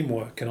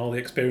teamwork and all the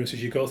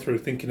experiences you go through,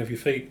 thinking of your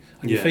feet,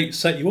 and your feet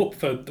set you up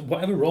for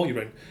whatever role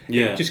you're in.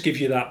 It just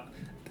gives you that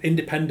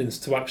independence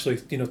to actually,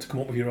 to come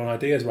up with your own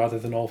ideas, rather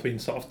than all being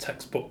sort of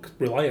textbook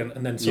reliant,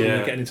 and then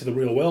suddenly getting into the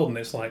real world and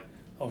it's like,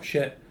 oh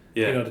shit.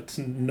 It's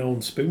no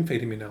one spoon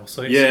feeding me now.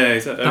 So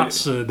exactly.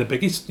 That's the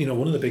biggest,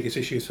 one of the biggest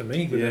issues for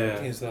me.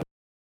 Is that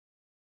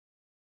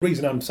the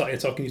reason I'm sat here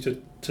talking to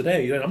you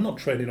today. I'm not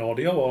training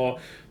audio or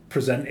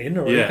presenting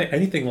or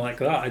anything like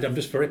that. I'm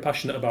just very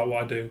passionate about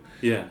what I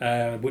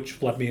do.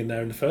 Which led me in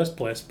there in the first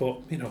place.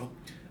 But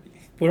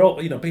we're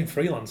all, being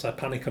freelance, I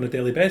panic on a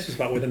daily basis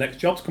about where the next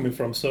job's coming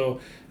from. So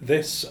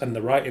this and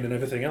the writing and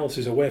everything else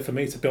is a way for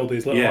me to build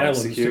these little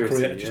islands to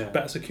create just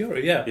better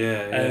security.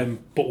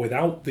 But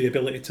without the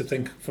ability to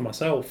think for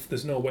myself,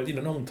 there's no way.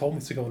 No one told me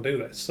to go and do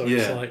this. So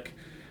it's like,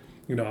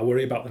 I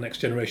worry about the next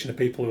generation of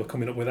people who are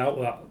coming up without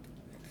that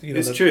you know,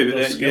 it's true,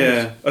 but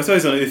yeah, I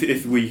suppose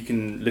if we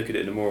can look at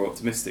it in a more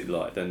optimistic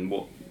light, then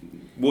what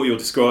you're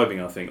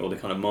describing, I think, or the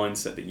kind of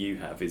mindset that you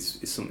have is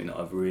something that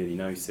I've really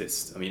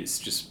noticed. I mean, it's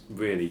just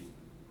really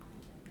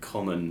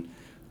common,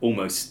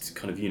 almost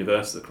kind of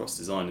universal across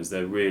designers.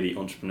 They're really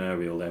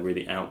entrepreneurial. They're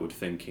really outward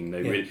thinking.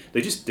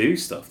 They just do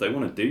stuff. They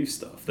want to do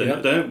stuff. They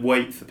don't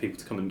wait for people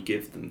to come and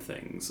give them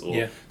things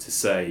or to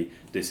say,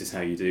 this is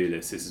how you do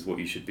this. This is what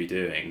you should be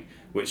doing.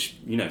 Which,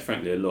 you know,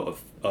 frankly, a lot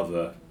of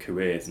other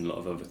careers and a lot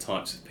of other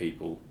types of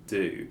people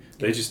do.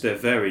 They're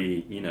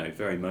very, you know,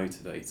 very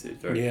motivated,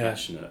 very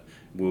passionate.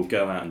 Will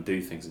go out and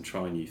do things and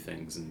try new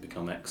things and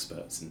become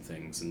experts in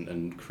things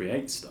and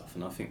create stuff.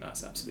 And I think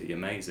that's absolutely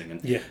amazing.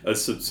 And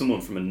as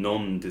someone from a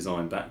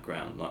non-design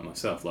background like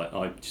myself, like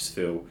I just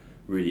feel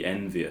really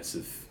envious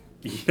of,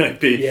 you know,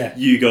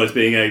 you guys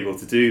being able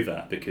to do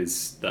that,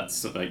 because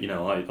that's, you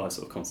know, I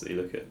sort of constantly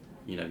look at,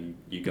 you know,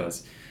 you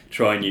guys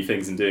trying new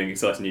things and doing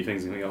exciting new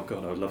things and think, oh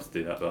god, I would love to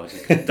do that, but I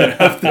just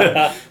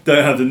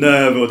don't have the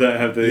nerve, or don't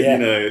have the you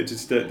know,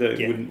 just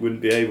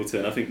wouldn't be able to.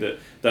 And I think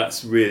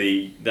that's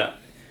really that,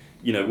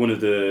 you know, one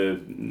of the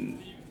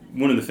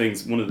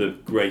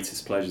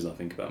greatest pleasures I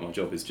think about my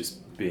job is just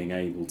being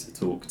able to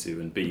talk to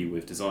and be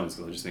with designers,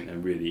 because I just think they're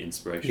really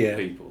inspirational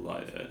people.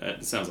 Like,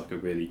 it sounds like a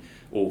really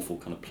awful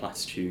kind of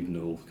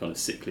platitudinal kind of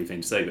sickly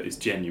thing to say, but it's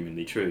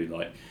genuinely true.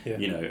 Like,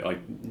 you know,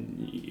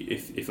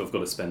 if I've got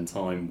to spend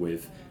time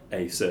with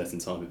a certain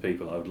type of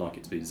people, I would like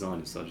it to be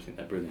designers. So I just think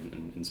they're brilliant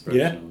and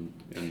inspirational.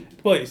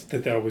 Well,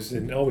 they're always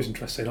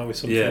interesting, always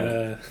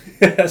something.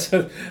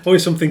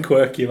 Always something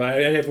quirky about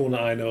everyone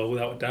that I know,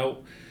 without a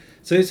doubt.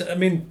 So I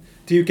mean,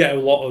 do you get a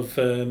lot of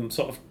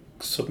sort of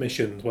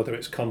submissions, whether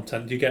it's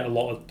content? Do you get a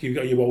lot of?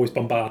 Are you always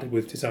bombarded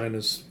with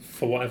designers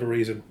for whatever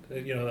reason?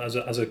 You know,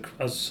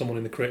 as someone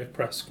in the creative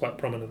press, quite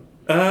prominent.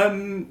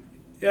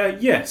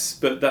 Yes,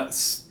 but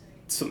that's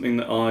something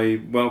that I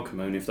welcome.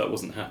 Only if that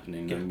wasn't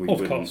happening, then we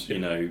wouldn't, you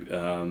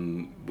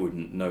know,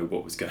 wouldn't know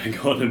what was going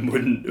on and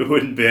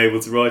wouldn't be able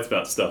to write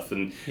about stuff.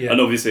 And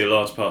obviously, a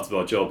large part of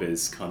our job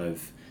is kind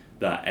of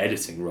that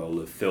editing role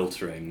of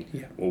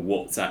filtering, or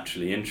what's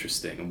actually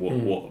interesting and what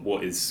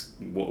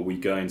are we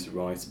going to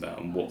write about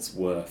and what's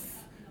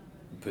worth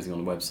putting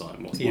on the website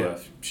and what's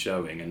worth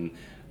showing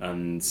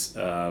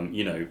and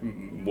you know,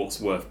 what's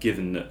worth,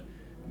 given that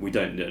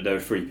there are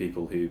 3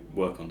 people who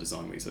work on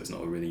Design Week, so it's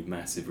not a really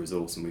massive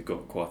resource and we've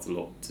got quite a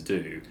lot to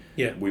do.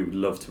 We would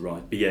love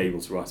to be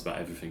able to write about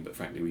everything, but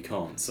frankly we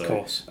can't.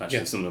 So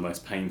actually some of the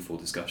most painful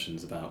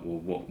discussions about,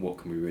 well, what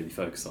can we really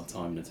focus our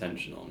time and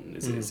attention on?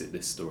 Is it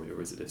this story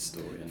or is it this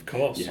story? And of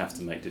course, you have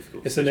to make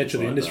difficult decisions. It's the nature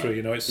of the industry, that.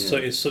 You know,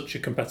 it's such a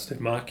competitive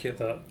market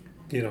that,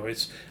 you know,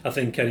 I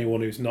think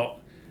everyone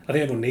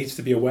needs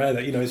to be aware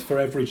that, you know, it's for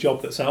every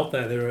job that's out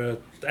there are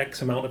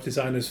X amount of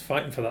designers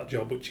fighting for that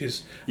job, which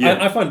is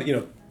I find, you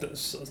know,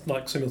 that's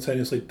like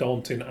simultaneously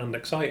daunting and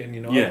exciting.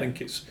 You know, I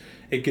think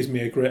it gives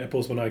me a greater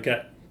buzz when I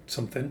get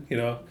something. You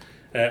know,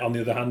 on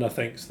the other hand, I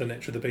think it's the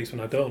nature of the beast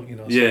when I don't. You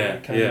know, so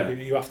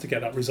you have to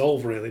get that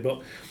resolve really.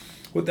 But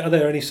are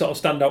there any sort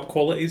of standout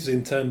qualities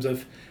in terms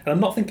of? And I'm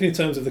not thinking in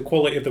terms of the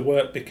quality of the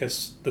work,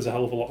 because there's a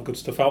hell of a lot of good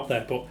stuff out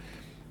there. But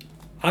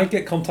I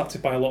get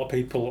contacted by a lot of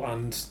people,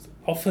 and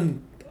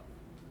often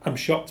I'm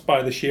shocked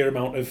by the sheer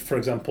amount of, for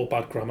example,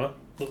 bad grammar.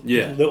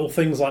 Little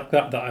things like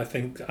that I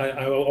think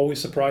I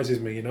always surprises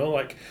me. You know,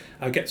 like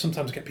I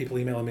sometimes get people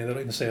emailing me, they don't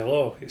even say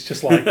hello. It's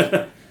just like,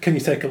 can you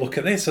take a look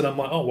at this? And I'm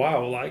like, oh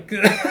wow, like is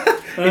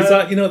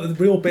that, you know, the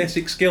real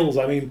basic skills?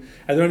 I mean,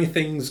 are there any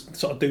things,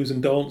 sort of do's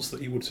and don'ts,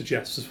 that you would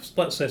suggest?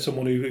 Let's say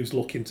someone who's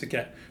looking to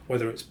get,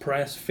 whether it's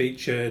press,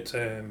 featured,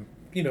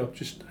 you know,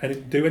 just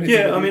do anything.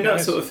 Yeah, I mean, that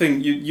sort of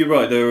thing. You're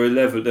right. There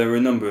are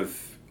a number of,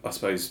 I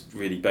suppose,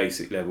 really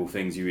basic level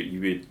things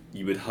you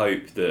would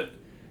hope that.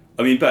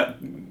 I mean,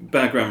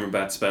 bad grammar and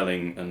bad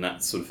spelling and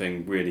that sort of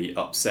thing really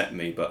upset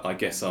me. But I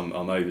guess I'm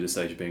over the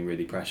stage of being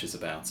really precious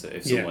about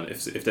it.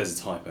 If there's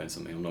a typo in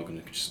something, I'm not going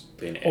to just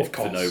be in it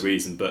for no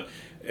reason. But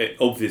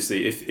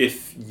obviously,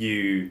 if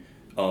you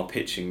are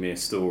pitching me a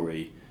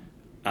story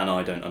and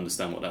I don't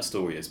understand what that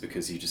story is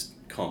because you just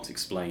can't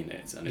explain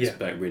it and it's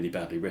really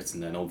badly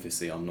written, then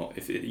obviously I'm not.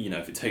 If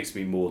it takes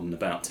me more than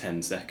about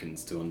 10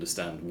 seconds to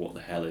understand what the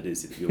hell it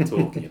is that you're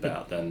talking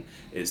about, then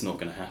it's not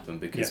going to happen,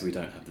 because we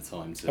don't have the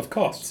time to, of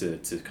course,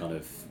 to kind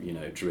of, you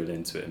know, drill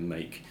into it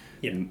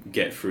and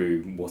get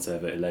through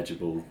whatever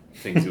illegible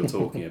things you're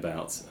talking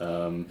about.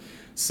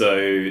 So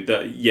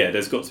that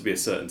there's got to be a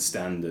certain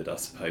standard, I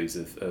suppose,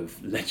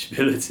 of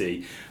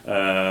legibility.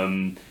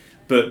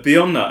 But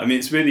beyond that, I mean,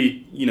 it's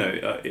really, you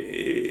know,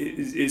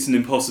 it's an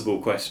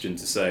impossible question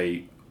to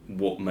say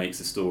what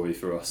makes a story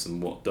for us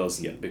and what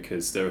doesn't,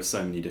 because there are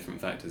so many different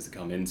factors that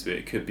come into it.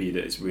 It could be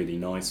that it's really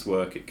nice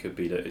work. It could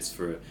be that it's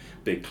for a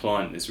big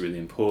client that's really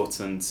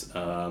important.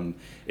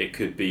 It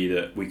could be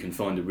that we can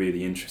find a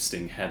really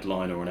interesting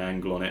headline or an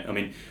angle on it. I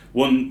mean,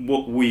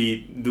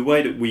 the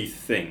way that we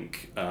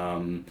think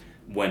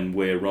when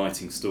we're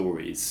writing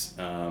stories,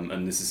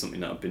 and this is something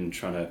that I've been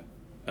trying to,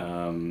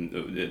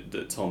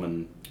 that Tom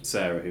and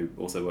Sarah, who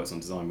also works on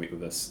Design Week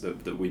with us,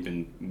 that we've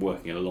been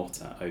working a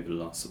lot at over the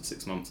last sort of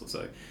 6 months or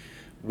so.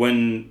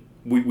 when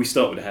we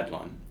start with a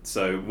headline.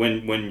 So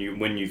when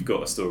you've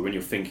got a story, when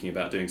you're thinking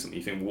about doing something,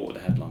 you think, what would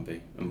the headline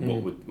be, and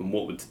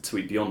what would the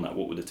tweet beyond that?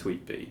 What would the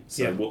tweet be?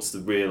 So what's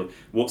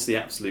the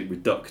absolute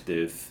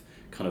reductive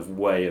kind of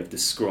way of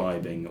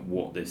describing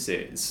what this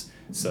is?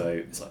 So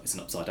it's like it's an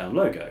upside down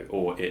logo,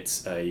 or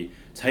it's a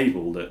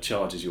table that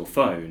charges your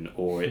phone,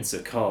 or it's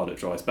a car that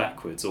drives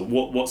backwards, or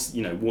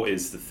what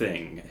is the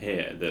thing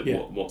here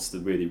that what's the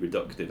really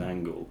reductive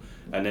angle,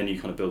 and then you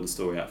kind of build the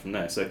story out from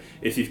there. So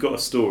if you've got a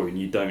story and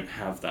you don't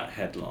have that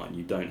headline,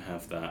 you don't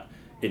have that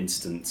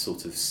instant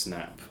sort of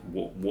snap,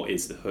 what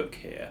is the hook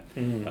here?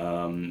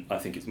 I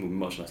think it's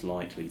much less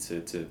likely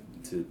to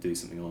do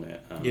something on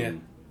it,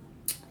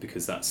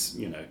 because that's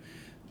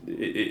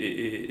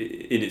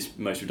in its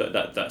most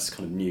that's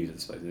kind of news, I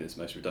suppose, in its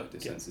most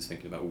reductive sense, is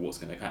thinking about what's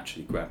going to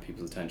actually grab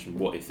people's attention.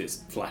 What if it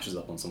flashes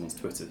up on someone's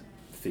Twitter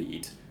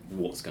feed?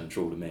 What's going to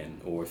draw them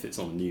in? Or if it's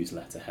on a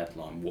newsletter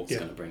headline, what's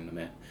going to bring them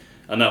in?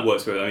 And that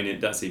works very. I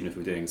mean, that's even if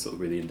we're doing a sort of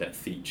really in-depth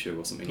feature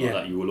or something like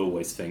that. You will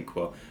always think,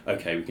 well,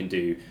 okay, we can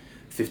do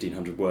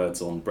 1,500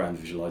 words on brand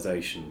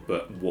visualization,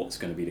 but what's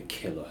going to be the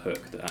killer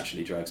hook that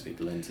actually drags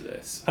people into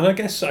this? And I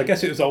guess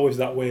it was always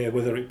that way,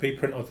 whether it be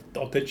print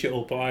or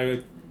digital.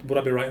 But would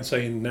I be right in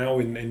saying now,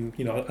 in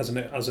as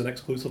an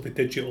exclusively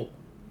digital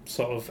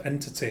sort of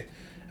entity,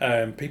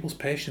 people's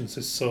patience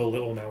is so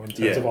little now in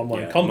terms of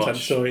online content.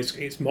 So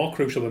it's more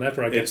crucial than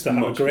ever, I guess, to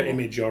have a great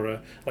image or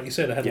like you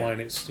say, the headline.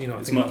 It's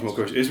it's much more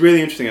crucial. It's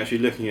really interesting actually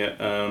looking at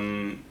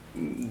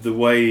the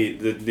way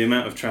the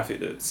amount of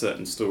traffic that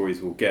certain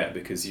stories will get,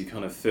 because you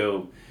kind of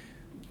feel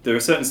there are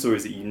certain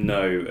stories that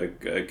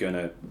are going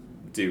to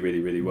do really,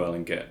 really well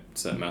and get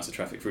certain amounts of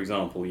traffic. For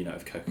example,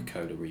 if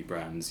Coca-Cola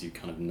rebrands, you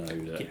kind of know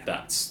that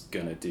that's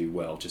going to do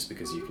well just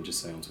because you can just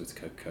say on Twitter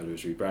Coca-Cola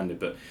is rebranded.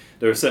 But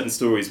there are certain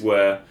stories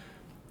where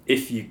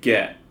if you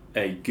get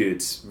a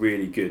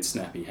really good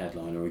snappy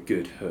headline or a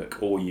good hook,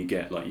 or you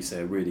get, like you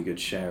say, a really good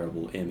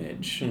shareable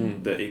image,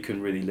 that it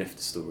can really lift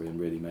the story and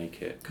really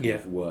make it kind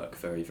of work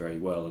very, very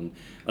well. And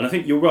I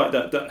think you're right,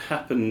 that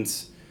happened.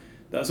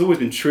 That's always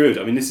been true.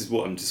 I mean, this is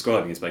what I'm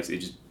describing is basically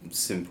just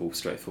simple,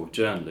 straightforward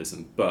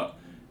journalism, but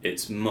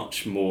it's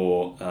much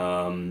more.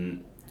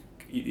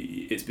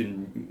 It's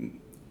been,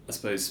 I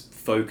suppose,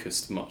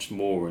 focused much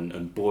more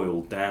and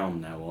boiled down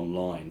now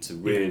online to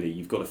really,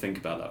 you've got to think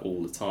about that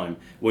all the time.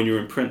 When you're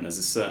in print, there's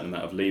a certain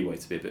amount of leeway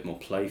to be a bit more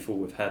playful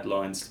with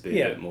headlines, to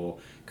be a bit more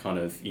kind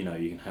of, you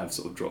can have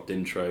sort of dropped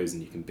intros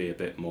and you can be a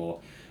bit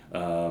more,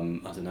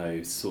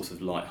 sort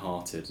of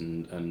light-hearted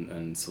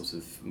and sort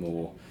of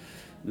more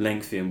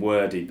lengthy and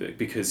wordy, but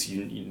because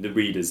the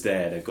reader's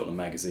there, they've got the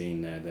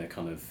magazine there, they're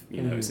kind of,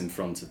 it's in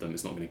front of them,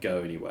 it's not going to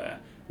go anywhere.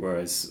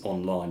 Whereas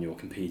online, you're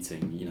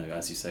competing,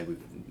 as you say,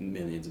 with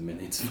millions and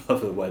millions of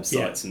other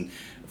websites and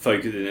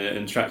focus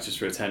and attractors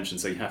for attention.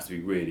 So you have to be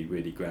really,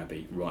 really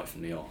grabby right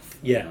from the off.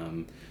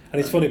 And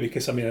it's funny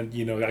because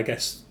I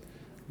guess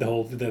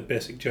the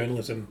basic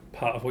journalism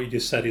part of what you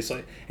just said is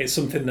like it's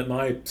something that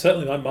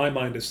my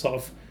mind has sort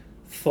of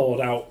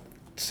thought out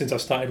since I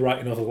started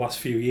writing over the last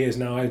few years.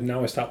 Now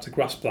I start to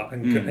grasp that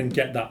and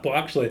get that. But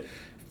actually,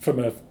 from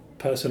a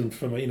person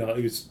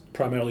who's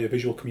primarily a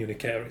visual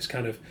communicator,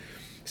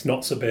 it's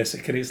not so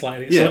basic, and it's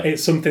like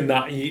it's something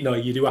that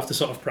you do have to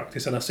sort of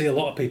practice. And I see a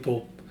lot of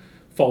people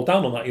fall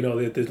down on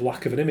that, the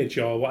lack of an image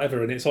or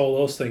whatever, and it's all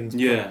those things.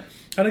 Yeah.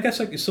 And I guess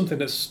it's something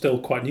that's still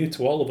quite new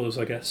to all of us,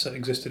 I guess,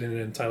 existed in an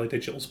entirely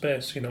digital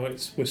space.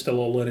 We're still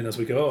all learning as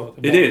we go.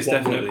 It is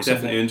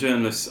definitely. And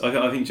journalists,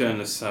 I think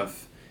journalists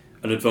have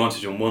an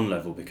advantage on one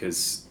level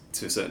because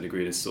to a certain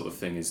degree this sort of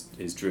thing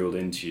is drilled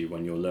into you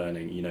when you're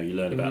learning. You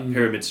learn about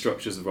pyramid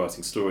structures of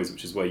writing stories,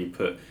 which is where you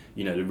put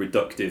the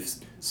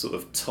reductive sort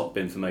of top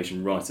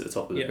information right at the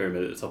top of the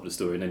pyramid, at the top of the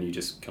story, and then you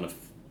just kind of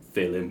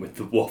fill in with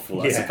the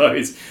waffle, I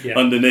suppose,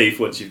 underneath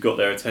once you've got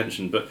their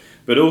attention.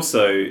 But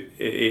also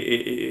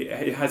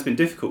it has been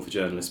difficult for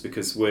journalists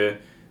because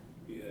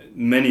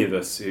many of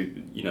us who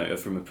are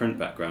from a print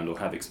background or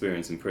have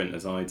experience in print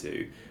as I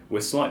do, we're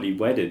slightly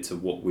wedded to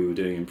what we were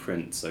doing in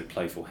print, so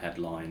playful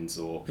headlines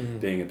or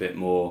being a bit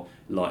more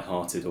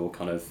light-hearted or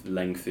kind of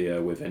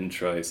lengthier with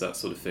intros, that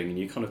sort of thing, and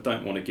you kind of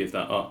don't want to give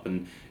that up,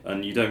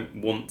 and you don't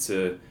want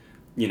to.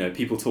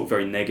 People talk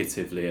very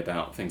negatively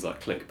about things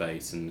like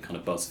clickbait and kind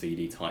of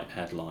BuzzFeedy type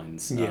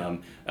headlines.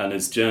 And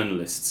as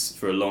journalists,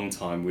 for a long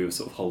time, we were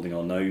sort of holding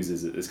our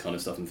noses at this kind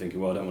of stuff and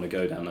thinking, well, I don't want to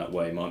go down that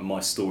way. My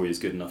story is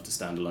good enough to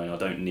stand alone. I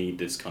don't need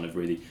this kind of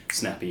really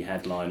snappy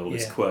headline or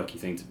this quirky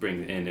thing to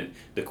bring in.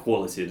 The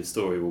quality of the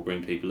story will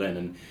bring people in.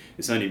 And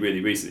it's only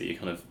really recently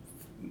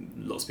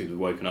lots of people have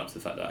woken up to the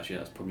fact that actually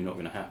that's probably not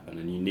going to happen,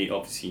 and you need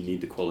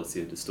the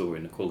quality of the story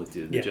and the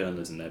quality of the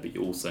journalism there, but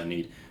you also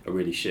need a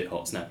really shit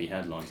hot snappy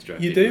headline to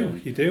drag you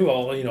do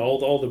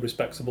all the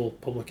respectable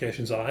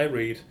publications that I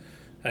read,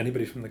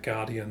 anybody from the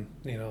Guardian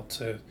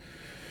to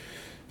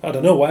I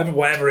don't know,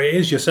 whatever it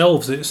is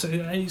yourselves,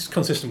 it's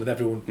consistent with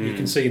everyone. You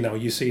can see now,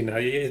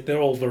 they're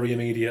all very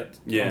immediate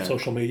on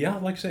social media.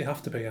 Like I say,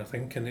 have to be, I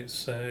think, and it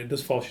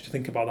does force you to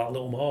think about that a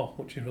little more,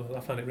 which I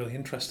find it really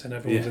interesting.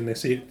 Everyone's in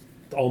this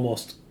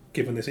almost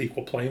given this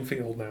equal playing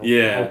field now.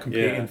 Yeah, all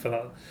competing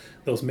for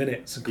those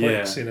minutes and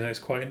clicks. Yeah. It's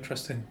quite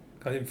interesting.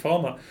 Kind of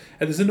format.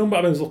 And there's a number.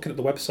 I was looking at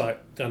the website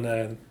and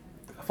I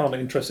found it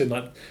interesting.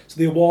 Like, so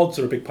the awards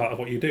are a big part of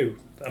what you do.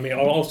 I mean,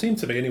 all seem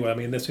to be anyway. I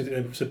mean, it's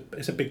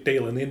a big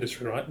deal in the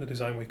industry, right? The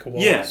Design Week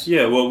Awards.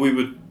 Yeah. Well, we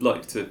would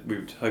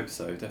hope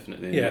so,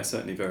 definitely. And it's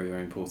certainly very,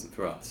 very important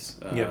for us.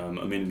 I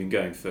mean, we've been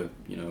going for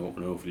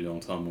an awfully long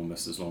time,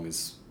 almost as long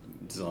as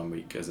Design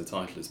Week as a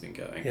title has been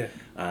going. Yeah.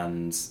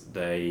 And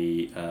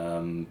they,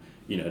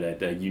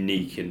 they're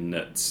unique in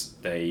that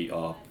they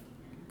are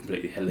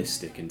completely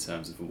holistic in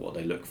terms of what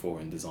they look for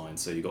in design.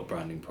 So you've got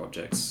branding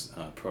projects,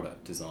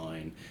 product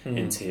design,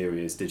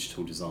 interiors,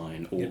 digital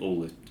design,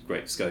 all the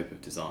great scope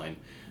of design.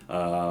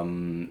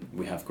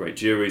 We have great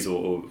juries,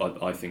 or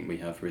I think we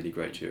have really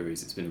great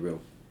juries. It's been a real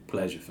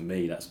pleasure for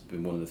me. That's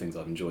been one of the things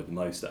I've enjoyed the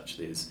most,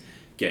 actually, is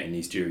getting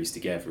these juries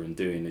together and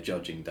doing the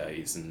judging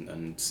days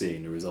and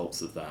seeing the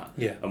results of that.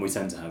 Yeah. And we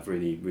tend to have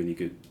really, really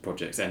good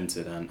projects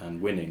entered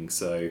and winning.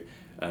 So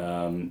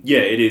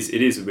it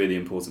is a really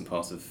important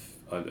part of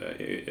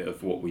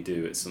what we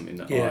do. It's something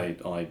that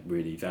I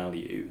really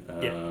value,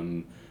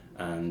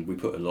 and we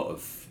put a lot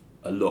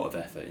of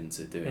effort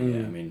into doing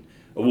it. I mean,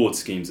 award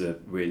schemes are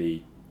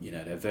really,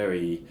 they're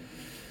very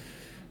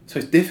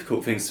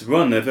difficult things to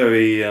run. They're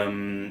very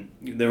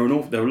they're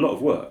a lot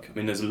of work. I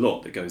mean, there's a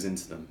lot that goes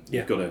into them.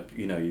 You've got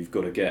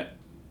to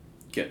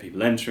get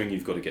people entering.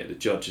 You've got to get the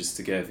judges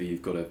together.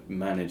 You've got to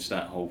manage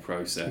that whole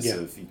process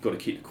of, you've got to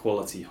keep the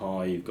quality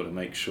high. You've got to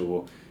make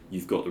sure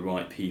you've got the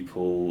right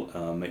people,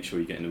 make sure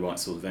you're getting the right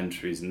sort of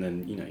entries, and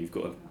then you've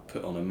got to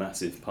put on a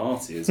massive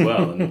party as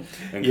well, and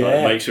kind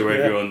of make sure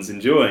everyone's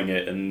enjoying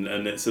it, and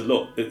it's a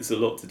lot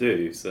to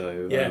do.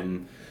 So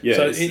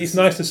so it's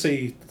nice to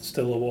see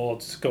still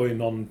awards going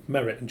on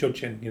merit and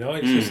judging.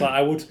 It's just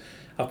like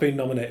I've been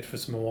nominated for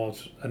some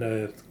awards,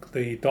 and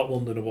the Dot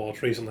London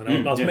Awards recently.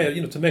 And I was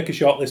made, to make a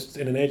shortlist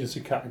in an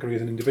agency category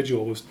as an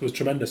individual was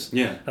tremendous.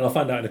 Yeah. And I'll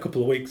find out in a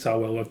couple of weeks how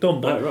well I've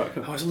done. But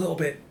cool. I was a little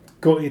bit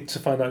gutted to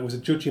find out it was a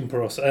judging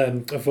process,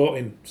 a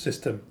voting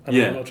system. And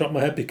I dropped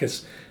my head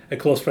because a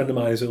close friend of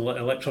mine is an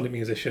electronic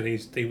musician.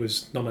 He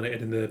was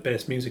nominated in the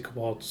Bass Music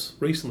Awards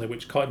recently,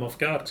 which caught him off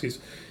guard because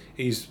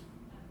he's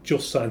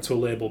just signed to a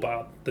label, but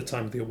at the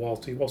time of the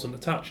awards he wasn't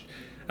attached.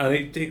 And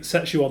it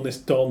sets you on this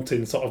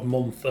daunting sort of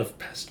month of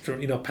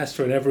pestering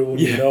everyone,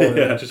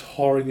 and just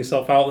whoring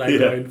yourself out there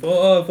going,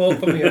 vote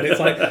for me. And it's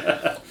like,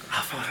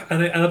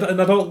 and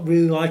I don't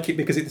really like it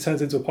because it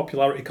turns into a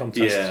popularity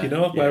contest,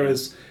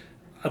 whereas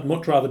I'd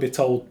much rather be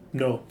told,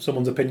 no,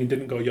 someone's opinion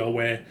didn't go your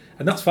way,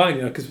 and that's fine,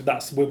 because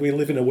we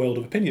live in a world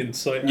of opinions.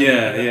 So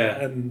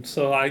and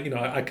so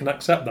I can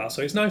accept that.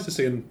 So it's nice to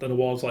see an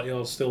awards like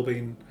yours still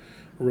being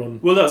run.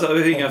 Well, that's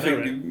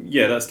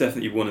that's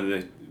definitely one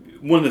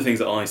of the things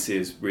that I see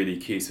as really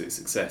key to its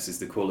success is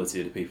the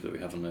quality of the people that we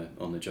have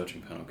on the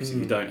judging panel. Because if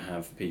you don't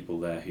have people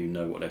there who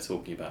know what they're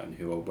talking about and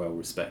who are well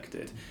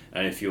respected,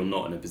 and if you're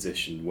not in a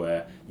position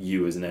where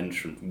you as an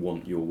entrant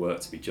want your work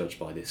to be judged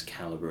by this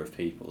calibre of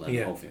people, then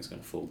the whole thing's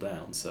going to fall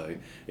down. So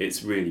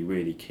it's really,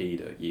 really key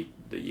that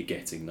you're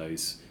getting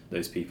those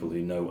people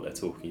who know what they're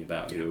talking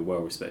about, who are well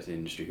respected in the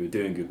industry, who are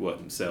doing good work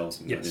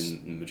themselves in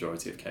the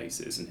majority of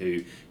cases, and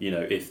who,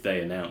 if they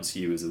announce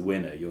you as a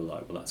winner, you're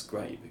like, well, that's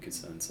great because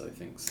so and so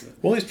thinks that.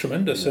 Well, it's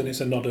tremendous, and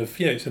it's a nod of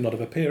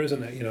a peer,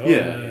 isn't it?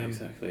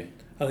 Exactly.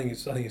 I think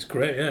it's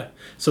great. Yeah.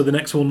 So the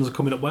next ones are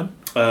coming up when?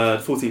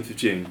 14th of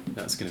June.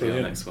 That's going to be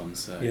our next one.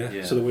 So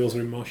So the wheels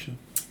are in motion.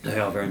 They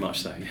are very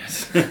much so.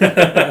 Yes.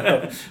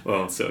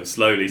 Well, sort of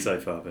slowly so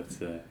far, but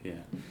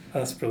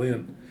That's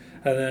brilliant.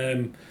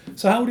 And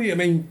so how do you,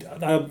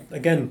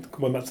 again,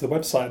 going back to the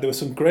website, there were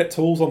some great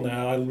tools on there.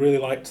 I really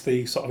liked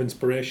the sort of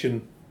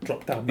inspiration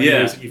drop-down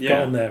menus that you've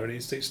got on there, and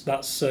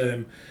that's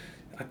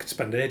I could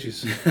spend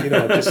ages,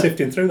 just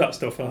sifting through that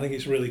stuff, and I think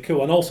it's really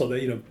cool. And also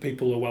that,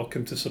 people are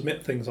welcome to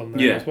submit things on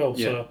there as well.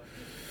 So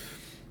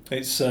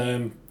it's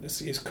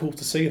cool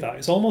to see that.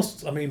 It's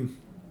almost, I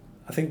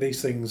think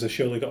these things are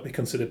surely got to be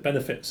considered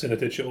benefits in a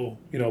digital,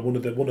 one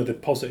of the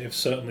positives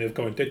certainly of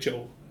going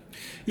digital.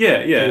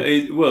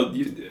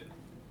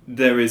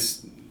 There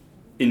is,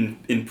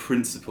 in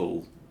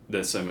principle,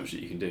 there's so much that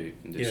you can do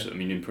in digital.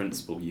 In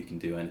principle, you can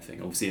do anything.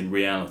 Obviously, in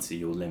reality,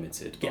 you're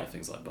limited by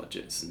things like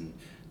budgets and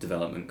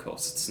development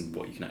costs and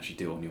what you can actually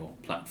do on your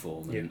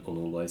platform and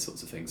all those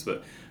sorts of things.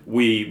 But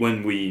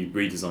when we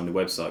redesigned the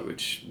website,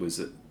 which was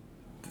at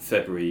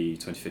February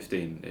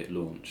 2015, it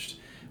launched.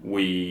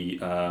 We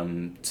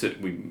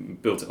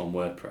built it on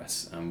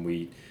WordPress,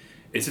 and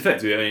it's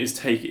effectively,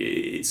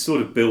 it's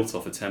sort of built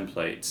off a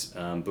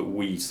template, but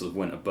we sort of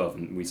went above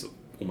and we sort of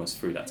almost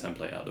threw that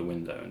template out the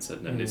window and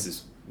said, no,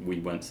 we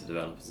went to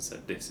developers and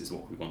said, this is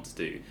what we want to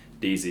do.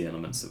 These are the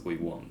elements that we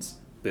want.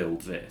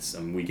 Build this,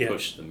 and we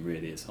pushed them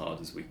really as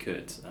hard as we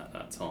could at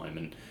that time,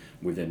 and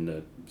within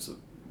the sort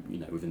of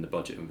within the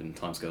budget and within the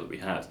timescale that we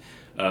had.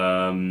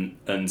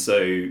 And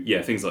so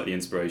things like the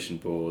inspiration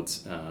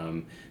boards,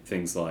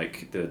 things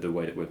like the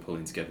way that we're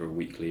pulling together a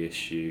weekly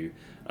issue,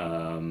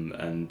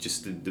 and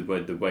just the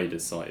way the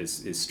site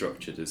is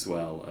structured as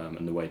well,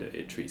 and the way that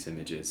it treats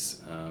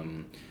images.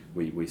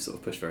 We sort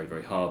of push very,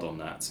 very hard on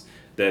that.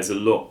 There's a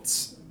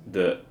lot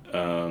that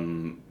I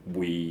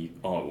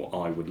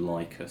would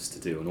like us to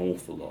do, an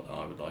awful lot that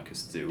I would like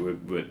us to do.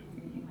 We're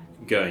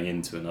going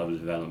into another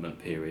development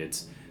period,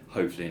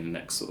 hopefully in the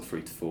next sort of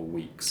 3 to 4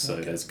 weeks.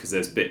 So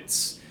there's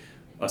bits,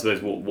 I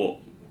suppose what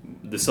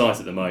the site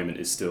at the moment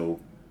is still,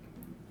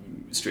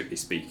 strictly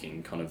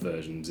speaking, kind of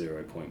version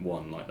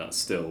 0.1. Like that's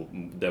still,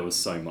 there was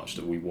so much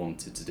that we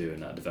wanted to do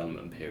in that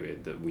development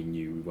period that we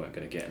knew we weren't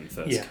going to get in the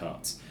first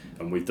cut.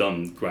 And we've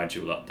done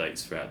gradual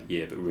updates throughout the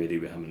year, but really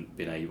we haven't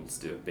been able to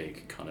do a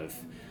big kind of,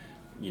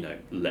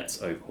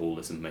 let's overhaul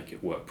this and make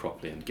it work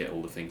properly and get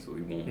all the things that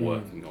we want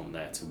working on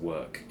there to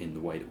work in the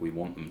way that we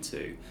want them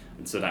to.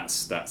 And so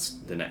that's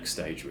the next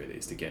stage really,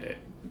 is to get it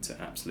to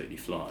absolutely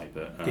fly.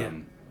 But I've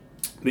been,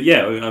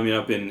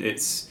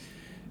 it's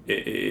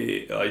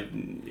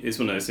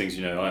one of those things,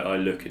 I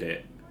look at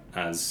it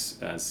as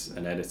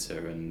an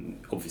editor,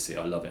 and obviously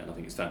I love it and I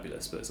think it's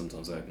fabulous, but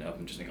sometimes I open it up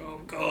and just think,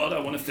 oh god, I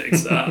want to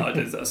fix that.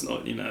 That's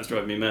not, that's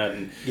driving me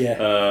mad,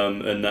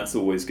 and that's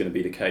always going to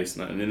be the case,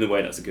 and in a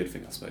way that's a good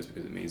thing, I suppose,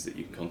 because it means that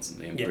you can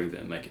constantly improve it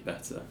and make it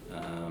better.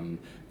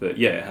 But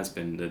it has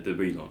been, the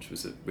relaunch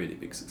was a really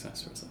big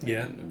success for us, I think,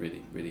 and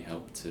it really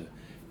helped to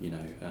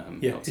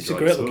it's a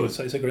great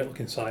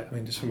looking site. I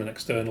mean, just from an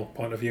external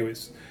point of view,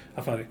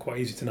 I find it quite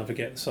easy to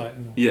navigate the site,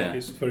 and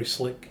it's very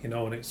slick, and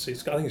I think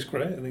it's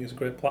great. I think it's a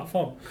great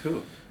platform.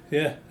 Cool.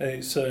 Yeah,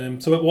 it's so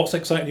what's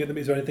exciting you?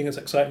 Is there anything that's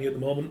exciting you at the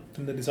moment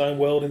in the design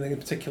world? Anything in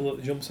particular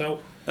that jumps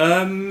out?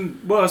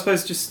 Well, I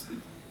suppose just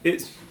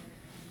it's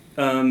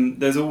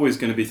there's always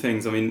going to be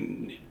things. I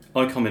mean,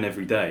 I come in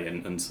every day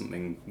and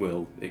something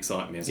will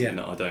excite me, and something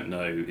that I don't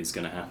know is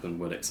going to happen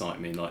will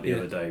excite me. Like the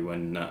other day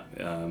when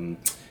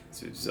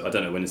I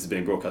don't know when this is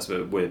being broadcast,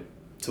 but we're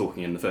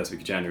talking in the first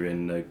week of January,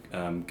 and the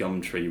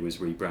Gumtree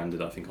was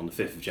rebranded, I think, on the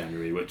 5th of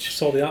January, which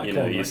saw the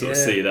icon, you sort of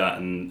see that,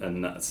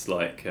 and that's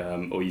like,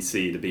 or you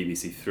see the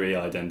BBC Three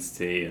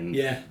identity, and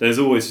there's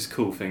always just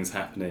cool things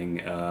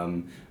happening,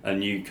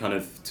 and you kind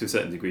of, to a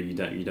certain degree, you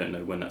don't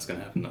know when that's going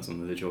to happen. That's one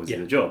of the joys of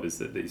the job, is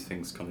that these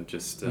things kind of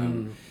just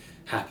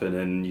happen,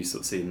 and you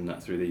sort of see them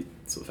that's really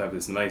sort of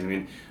fabulous and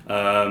amazing.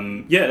 I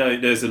mean,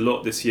 there's a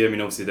lot this year. I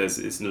mean, obviously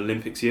it's an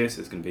Olympics year, so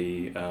there's going to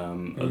be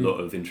a lot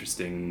of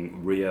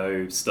interesting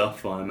Rio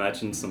stuff, I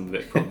imagine, some of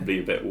it probably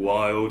a bit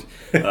wild.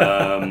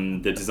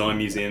 The Design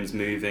Museum's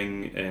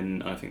moving,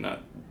 and I think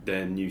that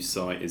their new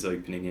site is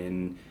opening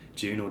in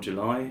June or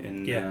July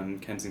in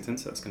Kensington,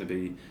 so that's going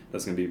to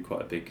be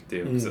quite a big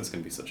deal, because that's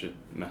going to be such a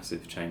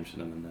massive change for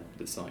them, and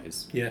the site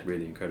is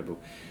really incredible.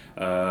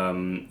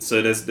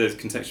 So there's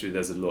contextually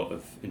there's a lot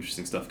of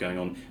interesting stuff going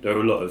on. There are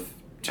a lot of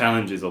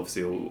challenges,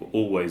 obviously,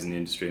 always in the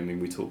industry. I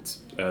mean, we talked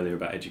earlier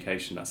about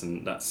education.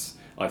 That's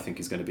I think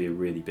is going to be a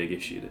really big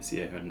issue this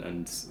year, and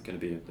going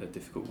to be a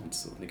difficult one to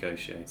sort of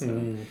negotiate.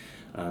 And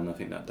I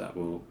think that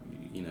will,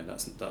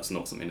 that's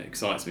not something that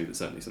excites me, but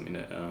certainly something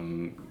that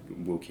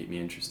will keep me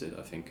interested,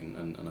 I think,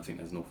 and I think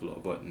there's an awful lot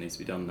of work that needs to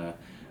be done there.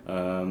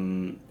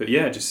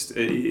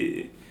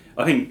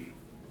 I think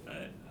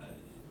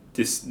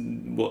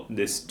what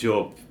this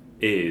job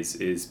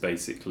is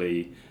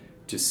basically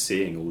just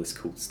seeing all this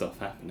cool stuff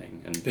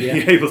happening and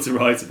being able to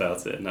write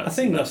about it. And I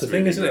think that's the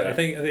thing, isn't it? I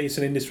think it's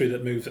an industry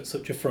that moves at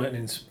such a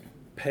frightening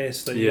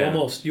pace that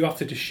you have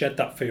to just shed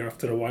that fear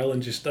after a while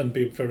and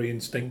be very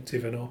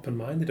instinctive and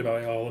open-minded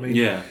about it all. I mean,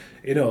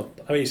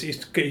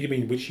 it's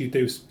which you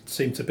do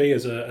seem to be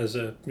as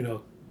a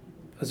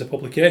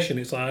publication.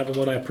 It's like, even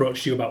when I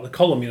approached you about the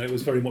column, it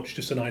was very much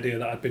just an idea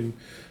that I'd been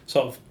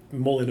sort of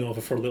mulling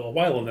over for a little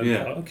while, and then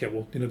I thought, okay,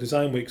 well,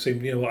 Design Week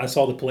seemed, I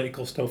saw the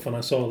political stuff and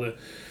I saw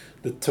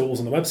the tools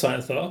on the website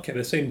and thought, okay,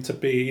 there seemed to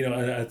be,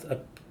 a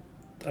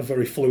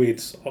very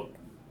fluid,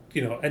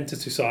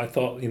 entity. So I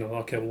thought,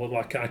 okay, well,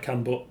 like I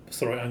can but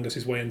throw it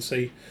Angus's way and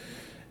see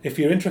if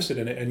you're interested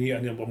in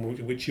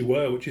it, which you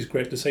were, which is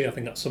great to see. I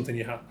think that's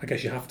something I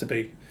guess you have to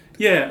be.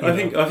 Yeah, I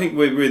think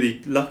we're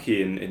really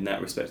lucky in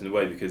that respect in a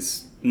way,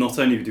 because not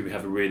only do we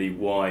have a really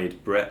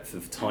wide breadth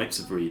of types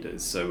of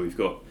readers, so we've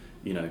got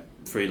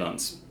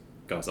freelance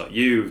guys like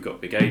you, we've got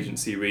big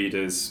agency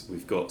readers,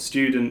 we've got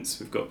students,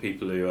 we've got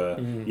people who are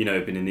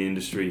have been in the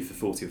industry for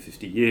 40 or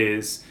 50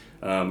 years,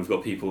 we've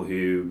got people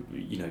who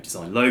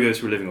design logos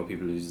for a living, or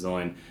people who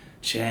design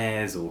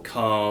chairs or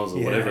cars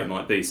or whatever it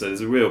might be. So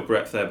there's a real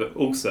breadth there, but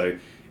also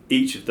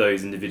each of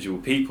those individual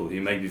people who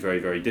may be very,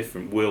 very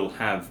different will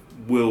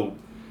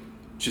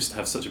just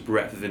have such a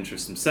breadth of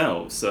interest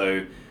themselves.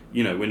 So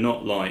we're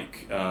not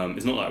like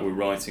it's not like we're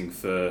writing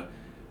for,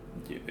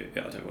 I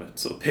don't want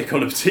to sort of pick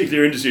on a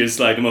particular industry and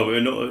slag them off.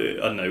 We're not,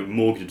 I don't know,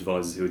 mortgage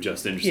advisors who are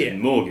just interested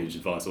in mortgage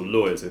advice, or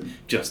lawyers who are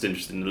just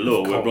interested in the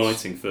law. We're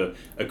writing for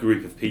a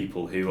group of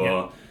people who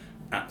are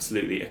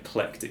absolutely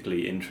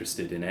eclectically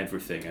interested in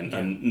everything,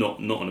 and not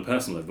on a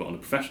personal level, but on a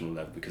professional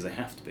level, because they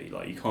have to be.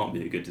 Like, you can't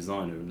be a good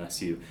designer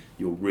unless you've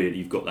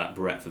got that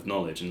breadth of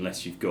knowledge,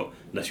 unless you're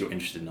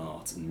interested in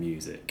art and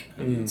music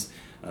and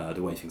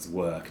the way things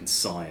work and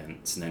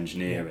science and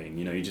engineering.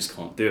 You know, you just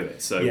can't do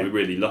it. So we're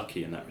really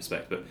lucky in that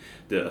respect. But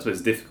I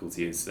suppose the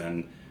difficulty is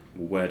then,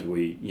 where do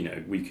we,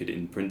 we could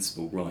in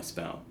principle write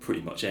about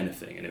pretty much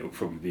anything, and it will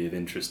probably be of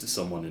interest to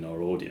someone in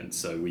our audience.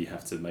 So we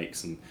have to make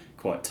some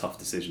quite tough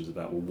decisions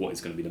about, well, what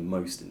is going to be the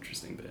most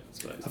interesting bit, I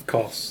suppose. Of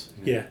course,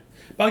 yeah.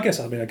 But I guess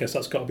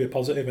that's got to be a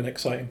positive and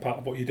exciting part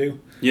of what you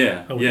do.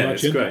 Yeah,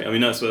 it's great. I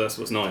mean, that's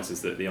what's nice,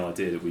 is that the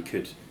idea that we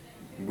could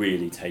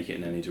really take it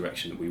in any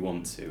direction that we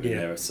want to, and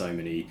there are so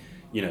many,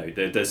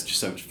 there's just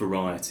so much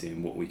variety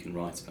in what we can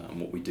write about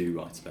and what we do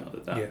write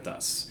about,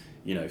 that's,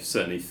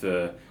 certainly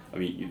for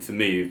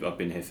me, I've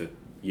been here for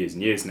years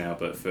and years now,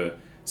 but for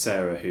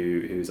Sarah,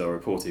 who's our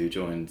reporter, who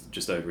joined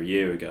just over a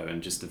year ago,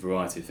 and just the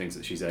variety of things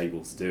that she's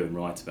able to do and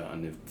write about,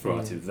 and the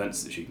variety of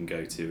events that she can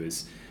go to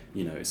is,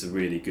 it's a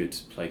really good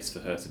place for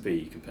her to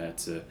be, compared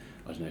to,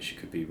 I don't know, she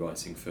could be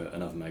writing for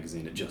another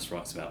magazine that just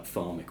writes about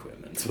farm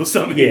equipment or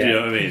something. Yeah, do you know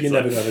what I mean? You're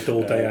never going to have a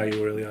dull day, are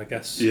you, really, I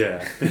guess?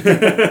 Yeah.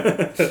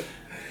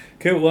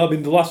 Cool. Well, I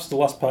mean, the last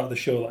part of the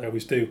show that I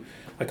always do,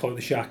 I call it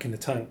the shark in the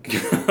tank.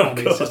 And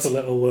it's just a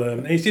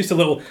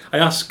little. I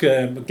ask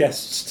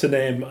guests to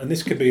name, and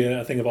this could be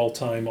a thing of all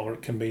time, or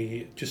it can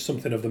be just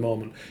something of the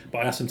moment. But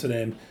I ask them to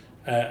name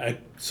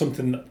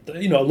something,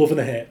 a love and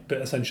a hate,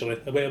 but essentially,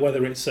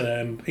 whether it's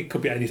it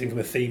could be anything from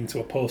a theme to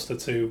a poster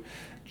to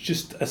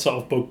just a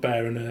sort of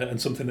bugbear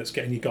and something that's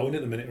getting you going at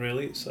the minute.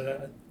 Really, it's.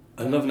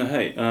 I love and I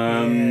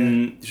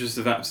hate. Just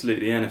of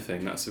absolutely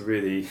anything. That's a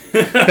really.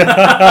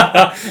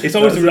 It's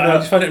always. I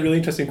just find it a really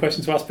interesting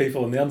question to ask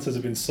people, and the answers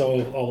have been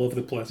so all over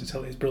the place.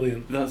 It's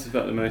brilliant. That's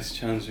about the most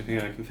challenging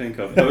thing I can think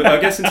of. I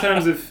guess in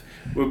terms of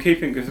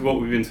keeping what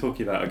we've been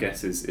talking about, I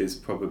guess is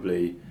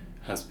probably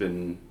has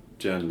been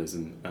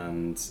journalism,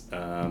 and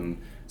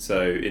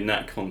so in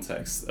that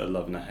context, a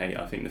love and a hate.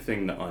 I think the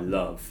thing that I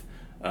love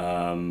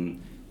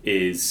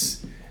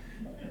is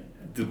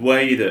the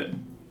way that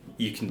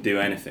you can do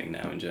anything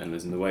now in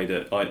journalism. The way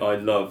that I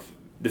love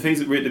the things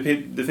that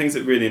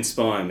really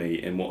inspire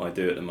me in what I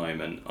do at the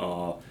moment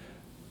are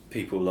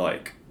people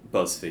like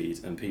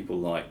BuzzFeed and people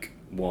like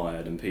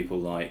Wired and people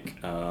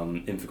like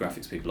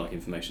infographics, people like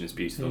Information is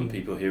Beautiful, and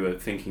people who are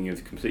thinking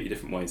of completely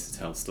different ways to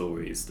tell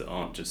stories that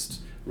aren't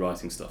just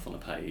writing stuff on a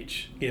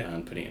page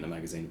and putting it in a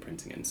magazine,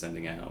 printing it and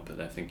sending it out, but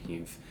they're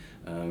thinking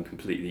of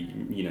completely,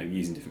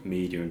 using different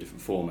media and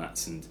different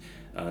formats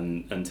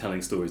and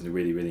telling stories in a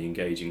really, really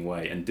engaging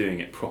way and doing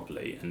it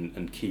properly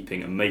and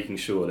keeping and making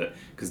sure that,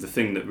 because the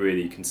thing that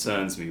really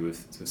concerns me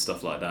with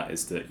stuff like that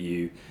is that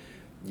you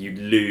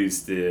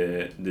lose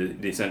the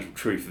essential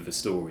truth of a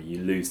story,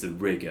 you lose the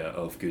rigour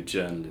of good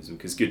journalism,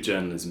 because good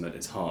journalism at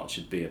its heart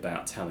should be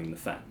about telling the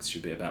facts,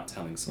 should be about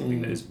telling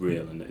something that is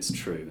real and that is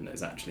true and that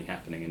is actually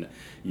happening, and that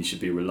you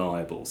should be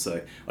reliable. So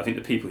I think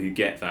the people who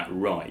get that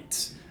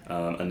right,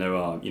 and there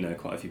are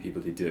quite a few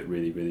people who do it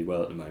really, really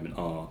well at the moment,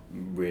 are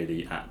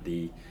really at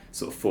the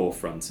sort of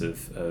forefront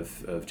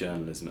of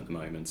journalism at the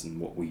moment, and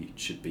what we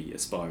should be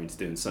aspiring to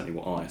do, and certainly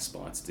what I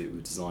aspire to do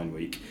with Design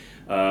Week.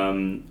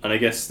 And I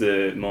guess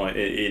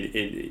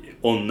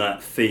on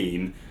that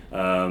theme,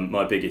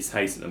 my biggest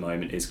hate at the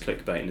moment is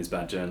clickbait and is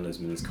bad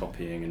journalism and is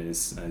copying and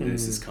is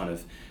this kind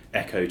of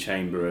echo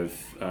chamber of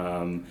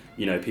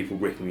people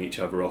ripping each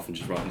other off and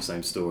just writing the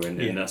same story,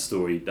 and in that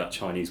story, that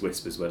Chinese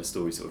whispers, where the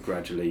story sort of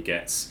gradually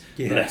gets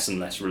less and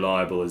less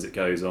reliable as it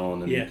goes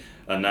on,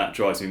 and that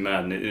drives me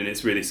mad, and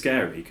it's really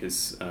scary,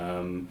 because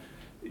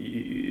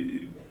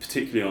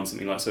particularly on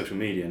something like social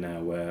media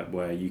now,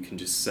 where you can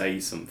just say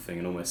something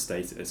and almost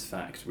state it as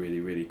fact really,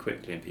 really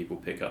quickly, and people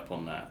pick up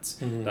on that.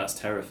 That's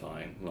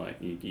terrifying. Like,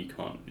 you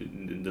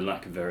can't, the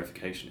lack of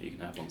verification that you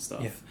can have on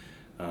stuff.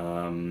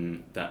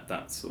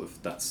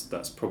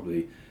 That's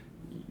probably.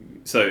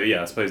 So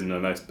I suppose in the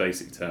most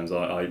basic terms,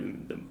 I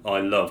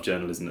love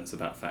journalism that's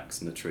about facts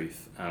and the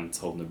truth and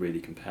told in a really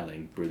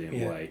compelling, brilliant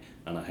way,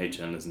 and I hate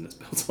journalism that's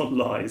built on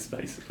lies,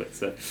 basically.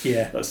 So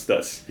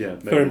that's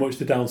very much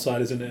the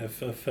downside, isn't it,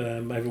 of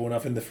everyone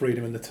having the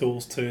freedom and the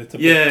tools to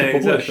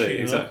publish.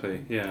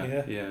 Exactly.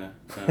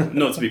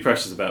 Not to be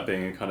precious about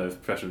being a kind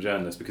of professional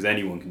journalist, because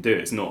anyone can do it.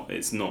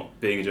 It's not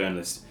being a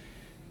journalist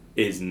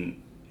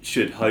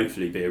should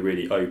hopefully be a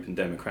really open,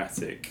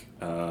 democratic.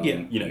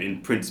 In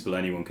principle,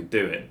 anyone could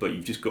do it, but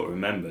you've just got to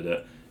remember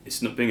that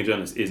it's not, being a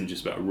journalist isn't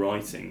just about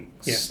writing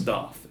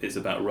stuff. It's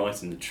about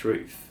writing the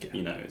truth.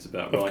 It's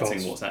about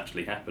writing what's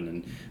actually happened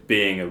and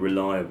being a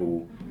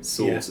reliable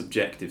source,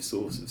 objective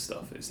source of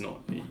stuff. It's not,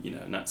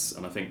 and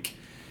I think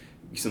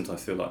you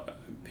sometimes feel like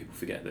people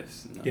forget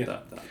this.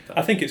 That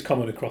I think it's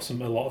common across a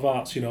lot of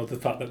arts. The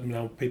fact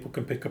that people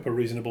can pick up a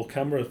reasonable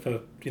camera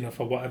for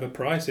whatever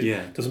price.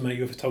 It doesn't make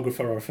you a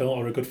photographer or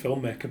a good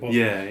filmmaker. But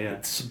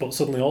but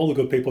suddenly all the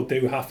good people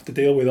do have to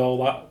deal with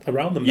all that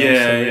around them.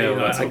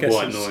 That's a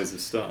white noise of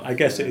stuff. I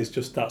guess it is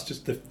that's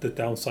just the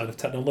downside of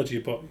technology.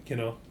 But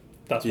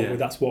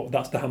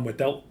that's the hand we're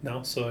dealt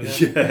now. So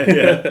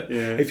yeah.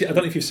 yeah. I don't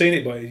know if you've seen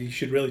it, but you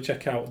should really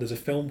check out. There's a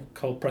film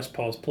called Press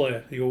Pause Play.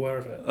 Are you aware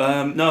of it?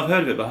 No, I've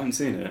heard of it, but I haven't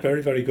seen it.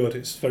 Very, very good.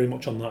 It's very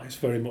much on that. It's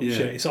very much.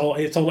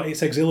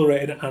 It's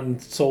exhilarating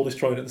and soul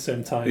destroying at the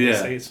same time.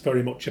 Yeah. It's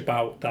very much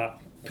about that.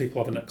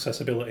 People have an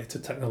accessibility to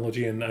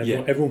technology, and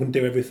everyone can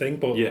do everything.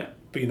 But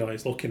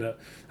it's looking at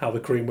how the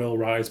cream will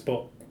rise,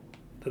 but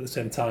at the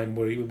same time,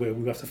 we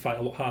have to fight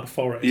a lot harder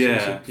for it.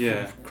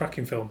 It's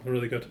cracking film,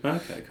 really good.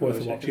 Okay, cool.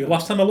 Worth a watch.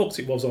 Last time I looked,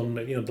 it was on.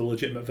 The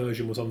legitimate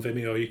version was on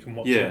Vimeo. You can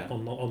watch it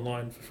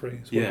online for free.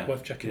 It's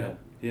worth checking out.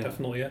 Yeah.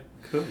 Definitely, yeah.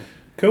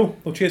 Cool.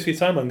 Well, cheers for your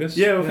time, Angus.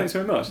 Yeah. Well, thanks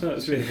very much. No, it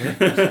was really.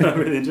 I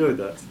really enjoyed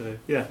that. So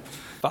yeah.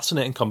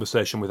 Fascinating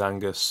conversation with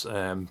Angus.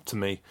 To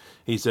me,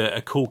 he's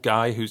a cool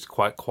guy who's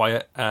quite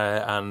quiet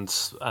and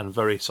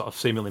very sort of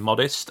seemingly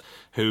modest.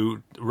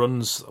 Who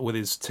runs with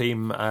his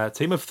team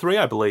of 3,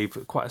 I believe,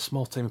 quite a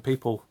small team of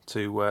people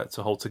to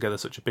hold together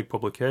such a big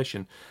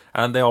publication,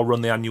 and they all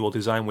run the annual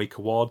Design Week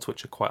Awards,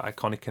 which are quite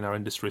iconic in our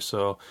industry.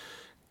 So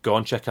go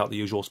and check out the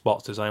usual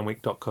spots,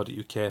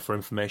 designweek.co.uk, for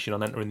information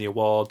on entering the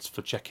awards,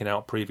 for checking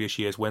out previous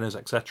year's winners,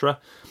 etc.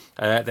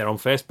 They're on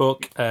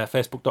Facebook,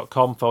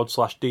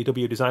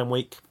 facebook.com/DW Design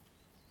Week.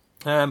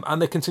 And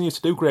they continue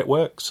to do great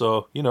work.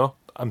 So,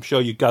 I'm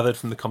sure you gathered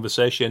from the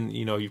conversation,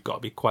 you've got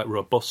to be quite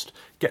robust.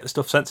 Get the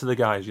stuff sent to the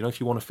guys. If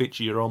you want to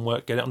feature your own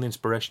work, get it on the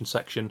inspiration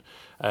section.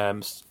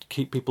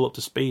 Keep people up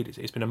to speed.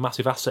 It's been a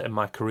massive asset in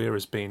my career,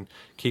 has been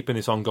keeping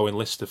this ongoing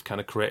list of kind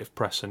of creative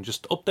press and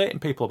just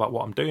updating people about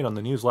what I'm doing on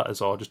the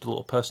newsletters or just a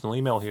little personal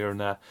email here and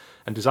there.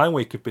 And Design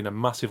Week have been a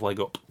massive leg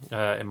up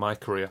in my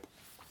career.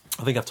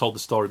 I think I've told the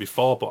story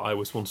before, but I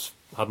once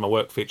had my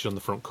work featured on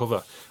the front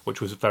cover,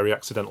 which was a very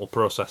accidental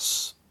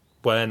process.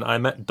 When I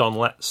met Don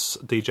Letts,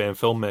 DJ and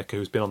filmmaker,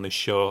 who's been on this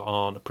show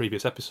on a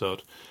previous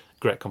episode.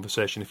 Great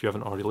conversation if you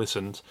haven't already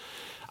listened.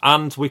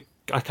 And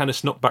I kind of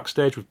snuck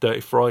backstage with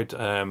Dirty Freud,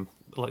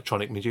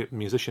 electronic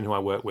musician who I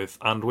work with,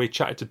 and we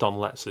chatted to Don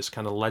Letts, this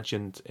kind of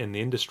legend in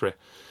the industry.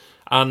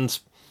 And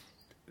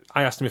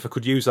I asked him if I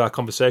could use our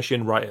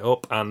conversation, write it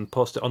up, and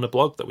post it on a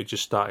blog that we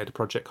just started, a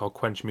project called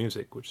Quench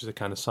Music, which is a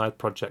kind of side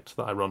project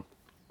that I run.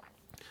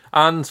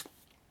 And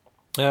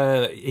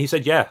he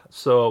said, yeah.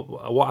 So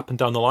what happened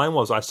down the line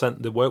was I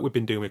sent the work we've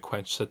been doing with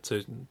Quench, said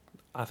to,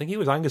 I think he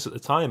was Angus at the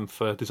time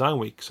for Design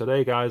Week, said,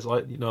 hey guys,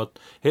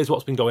 here's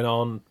what's been going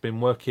on,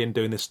 been working,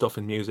 doing this stuff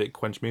in music,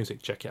 Quench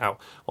Music, check it out.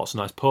 Lots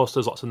of nice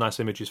posters, lots of nice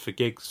images for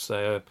gigs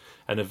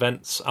and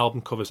events, album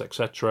covers,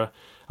 etc.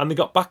 And they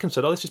got back and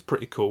said, oh, this is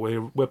pretty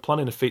cool. We're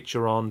planning a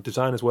feature on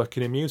designers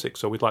working in music,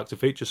 so we'd like to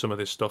feature some of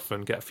this stuff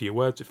and get a few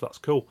words if that's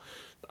cool.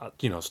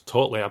 It's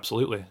totally,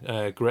 absolutely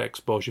great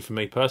exposure for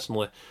me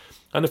personally.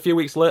 And a few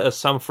weeks later,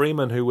 Sam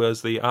Freeman, who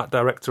was the art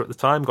director at the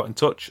time, got in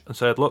touch and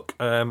said, look,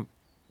 have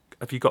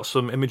you got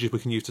some images we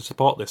can use to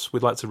support this?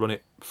 We'd like to run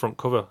it front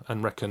cover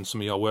and reckon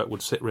some of your work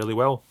would sit really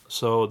well.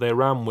 So they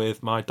ran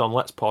with my Don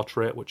Letts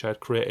portrait, which I had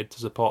created to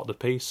support the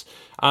piece,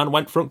 and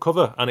went front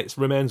cover, and it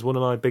remains one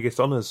of my biggest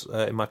honours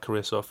in my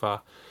career so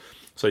far.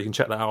 So you can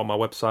check that out on my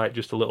website,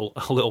 just a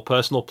little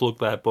personal plug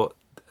there, but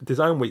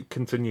Design Week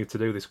continue to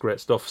do this great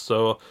stuff,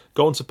 so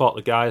go and support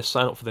the guys,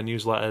 sign up for the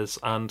newsletters,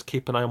 and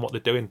keep an eye on what they're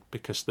doing,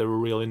 because they're a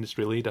real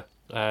industry leader.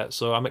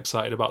 So I'm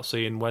excited about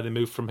seeing where they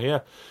move from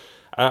here.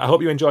 I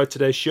hope you enjoyed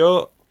today's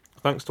show.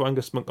 Thanks to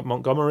Angus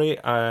Montgomery.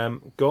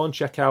 Go and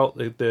check out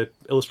the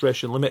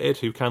Illustration Limited,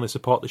 who kindly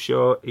support the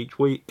show each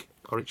week,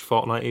 or each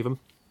fortnight even.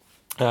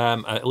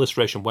 At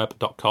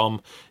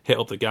illustrationweb.com. Hit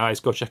up the guys,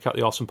 go check out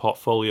the awesome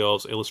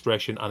portfolios,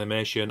 illustration,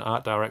 animation,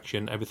 art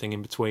direction, everything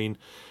in between.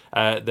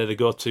 They're the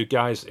go-to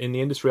guys in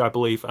the industry, I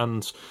believe,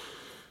 and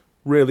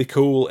really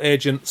cool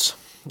agents.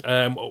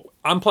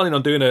 I'm planning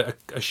on doing a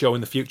show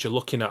in the future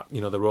looking at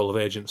the role of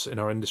agents in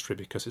our industry,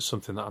 because it's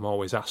something that I'm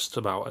always asked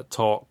about at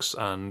talks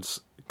and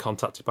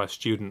contacted by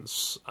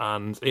students,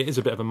 and it is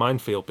a bit of a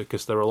minefield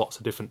because there are lots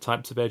of different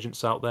types of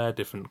agents out there,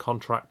 different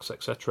contracts,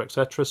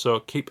 etc, so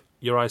keep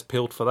your eyes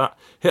peeled for that.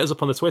 Hit us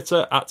up on the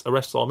Twitter at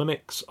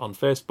ArrestAllMimics, on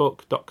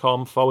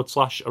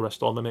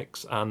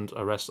Facebook.com/ArrestAllMimics, and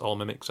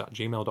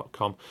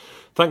ArrestAllMimics@gmail.com.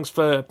 Thanks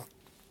for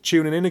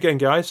tuning in again,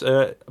 guys.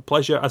 A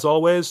pleasure as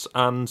always,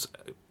 and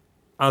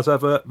as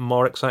ever,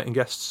 more exciting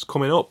guests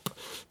coming up.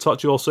 Talk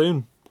to you all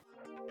soon.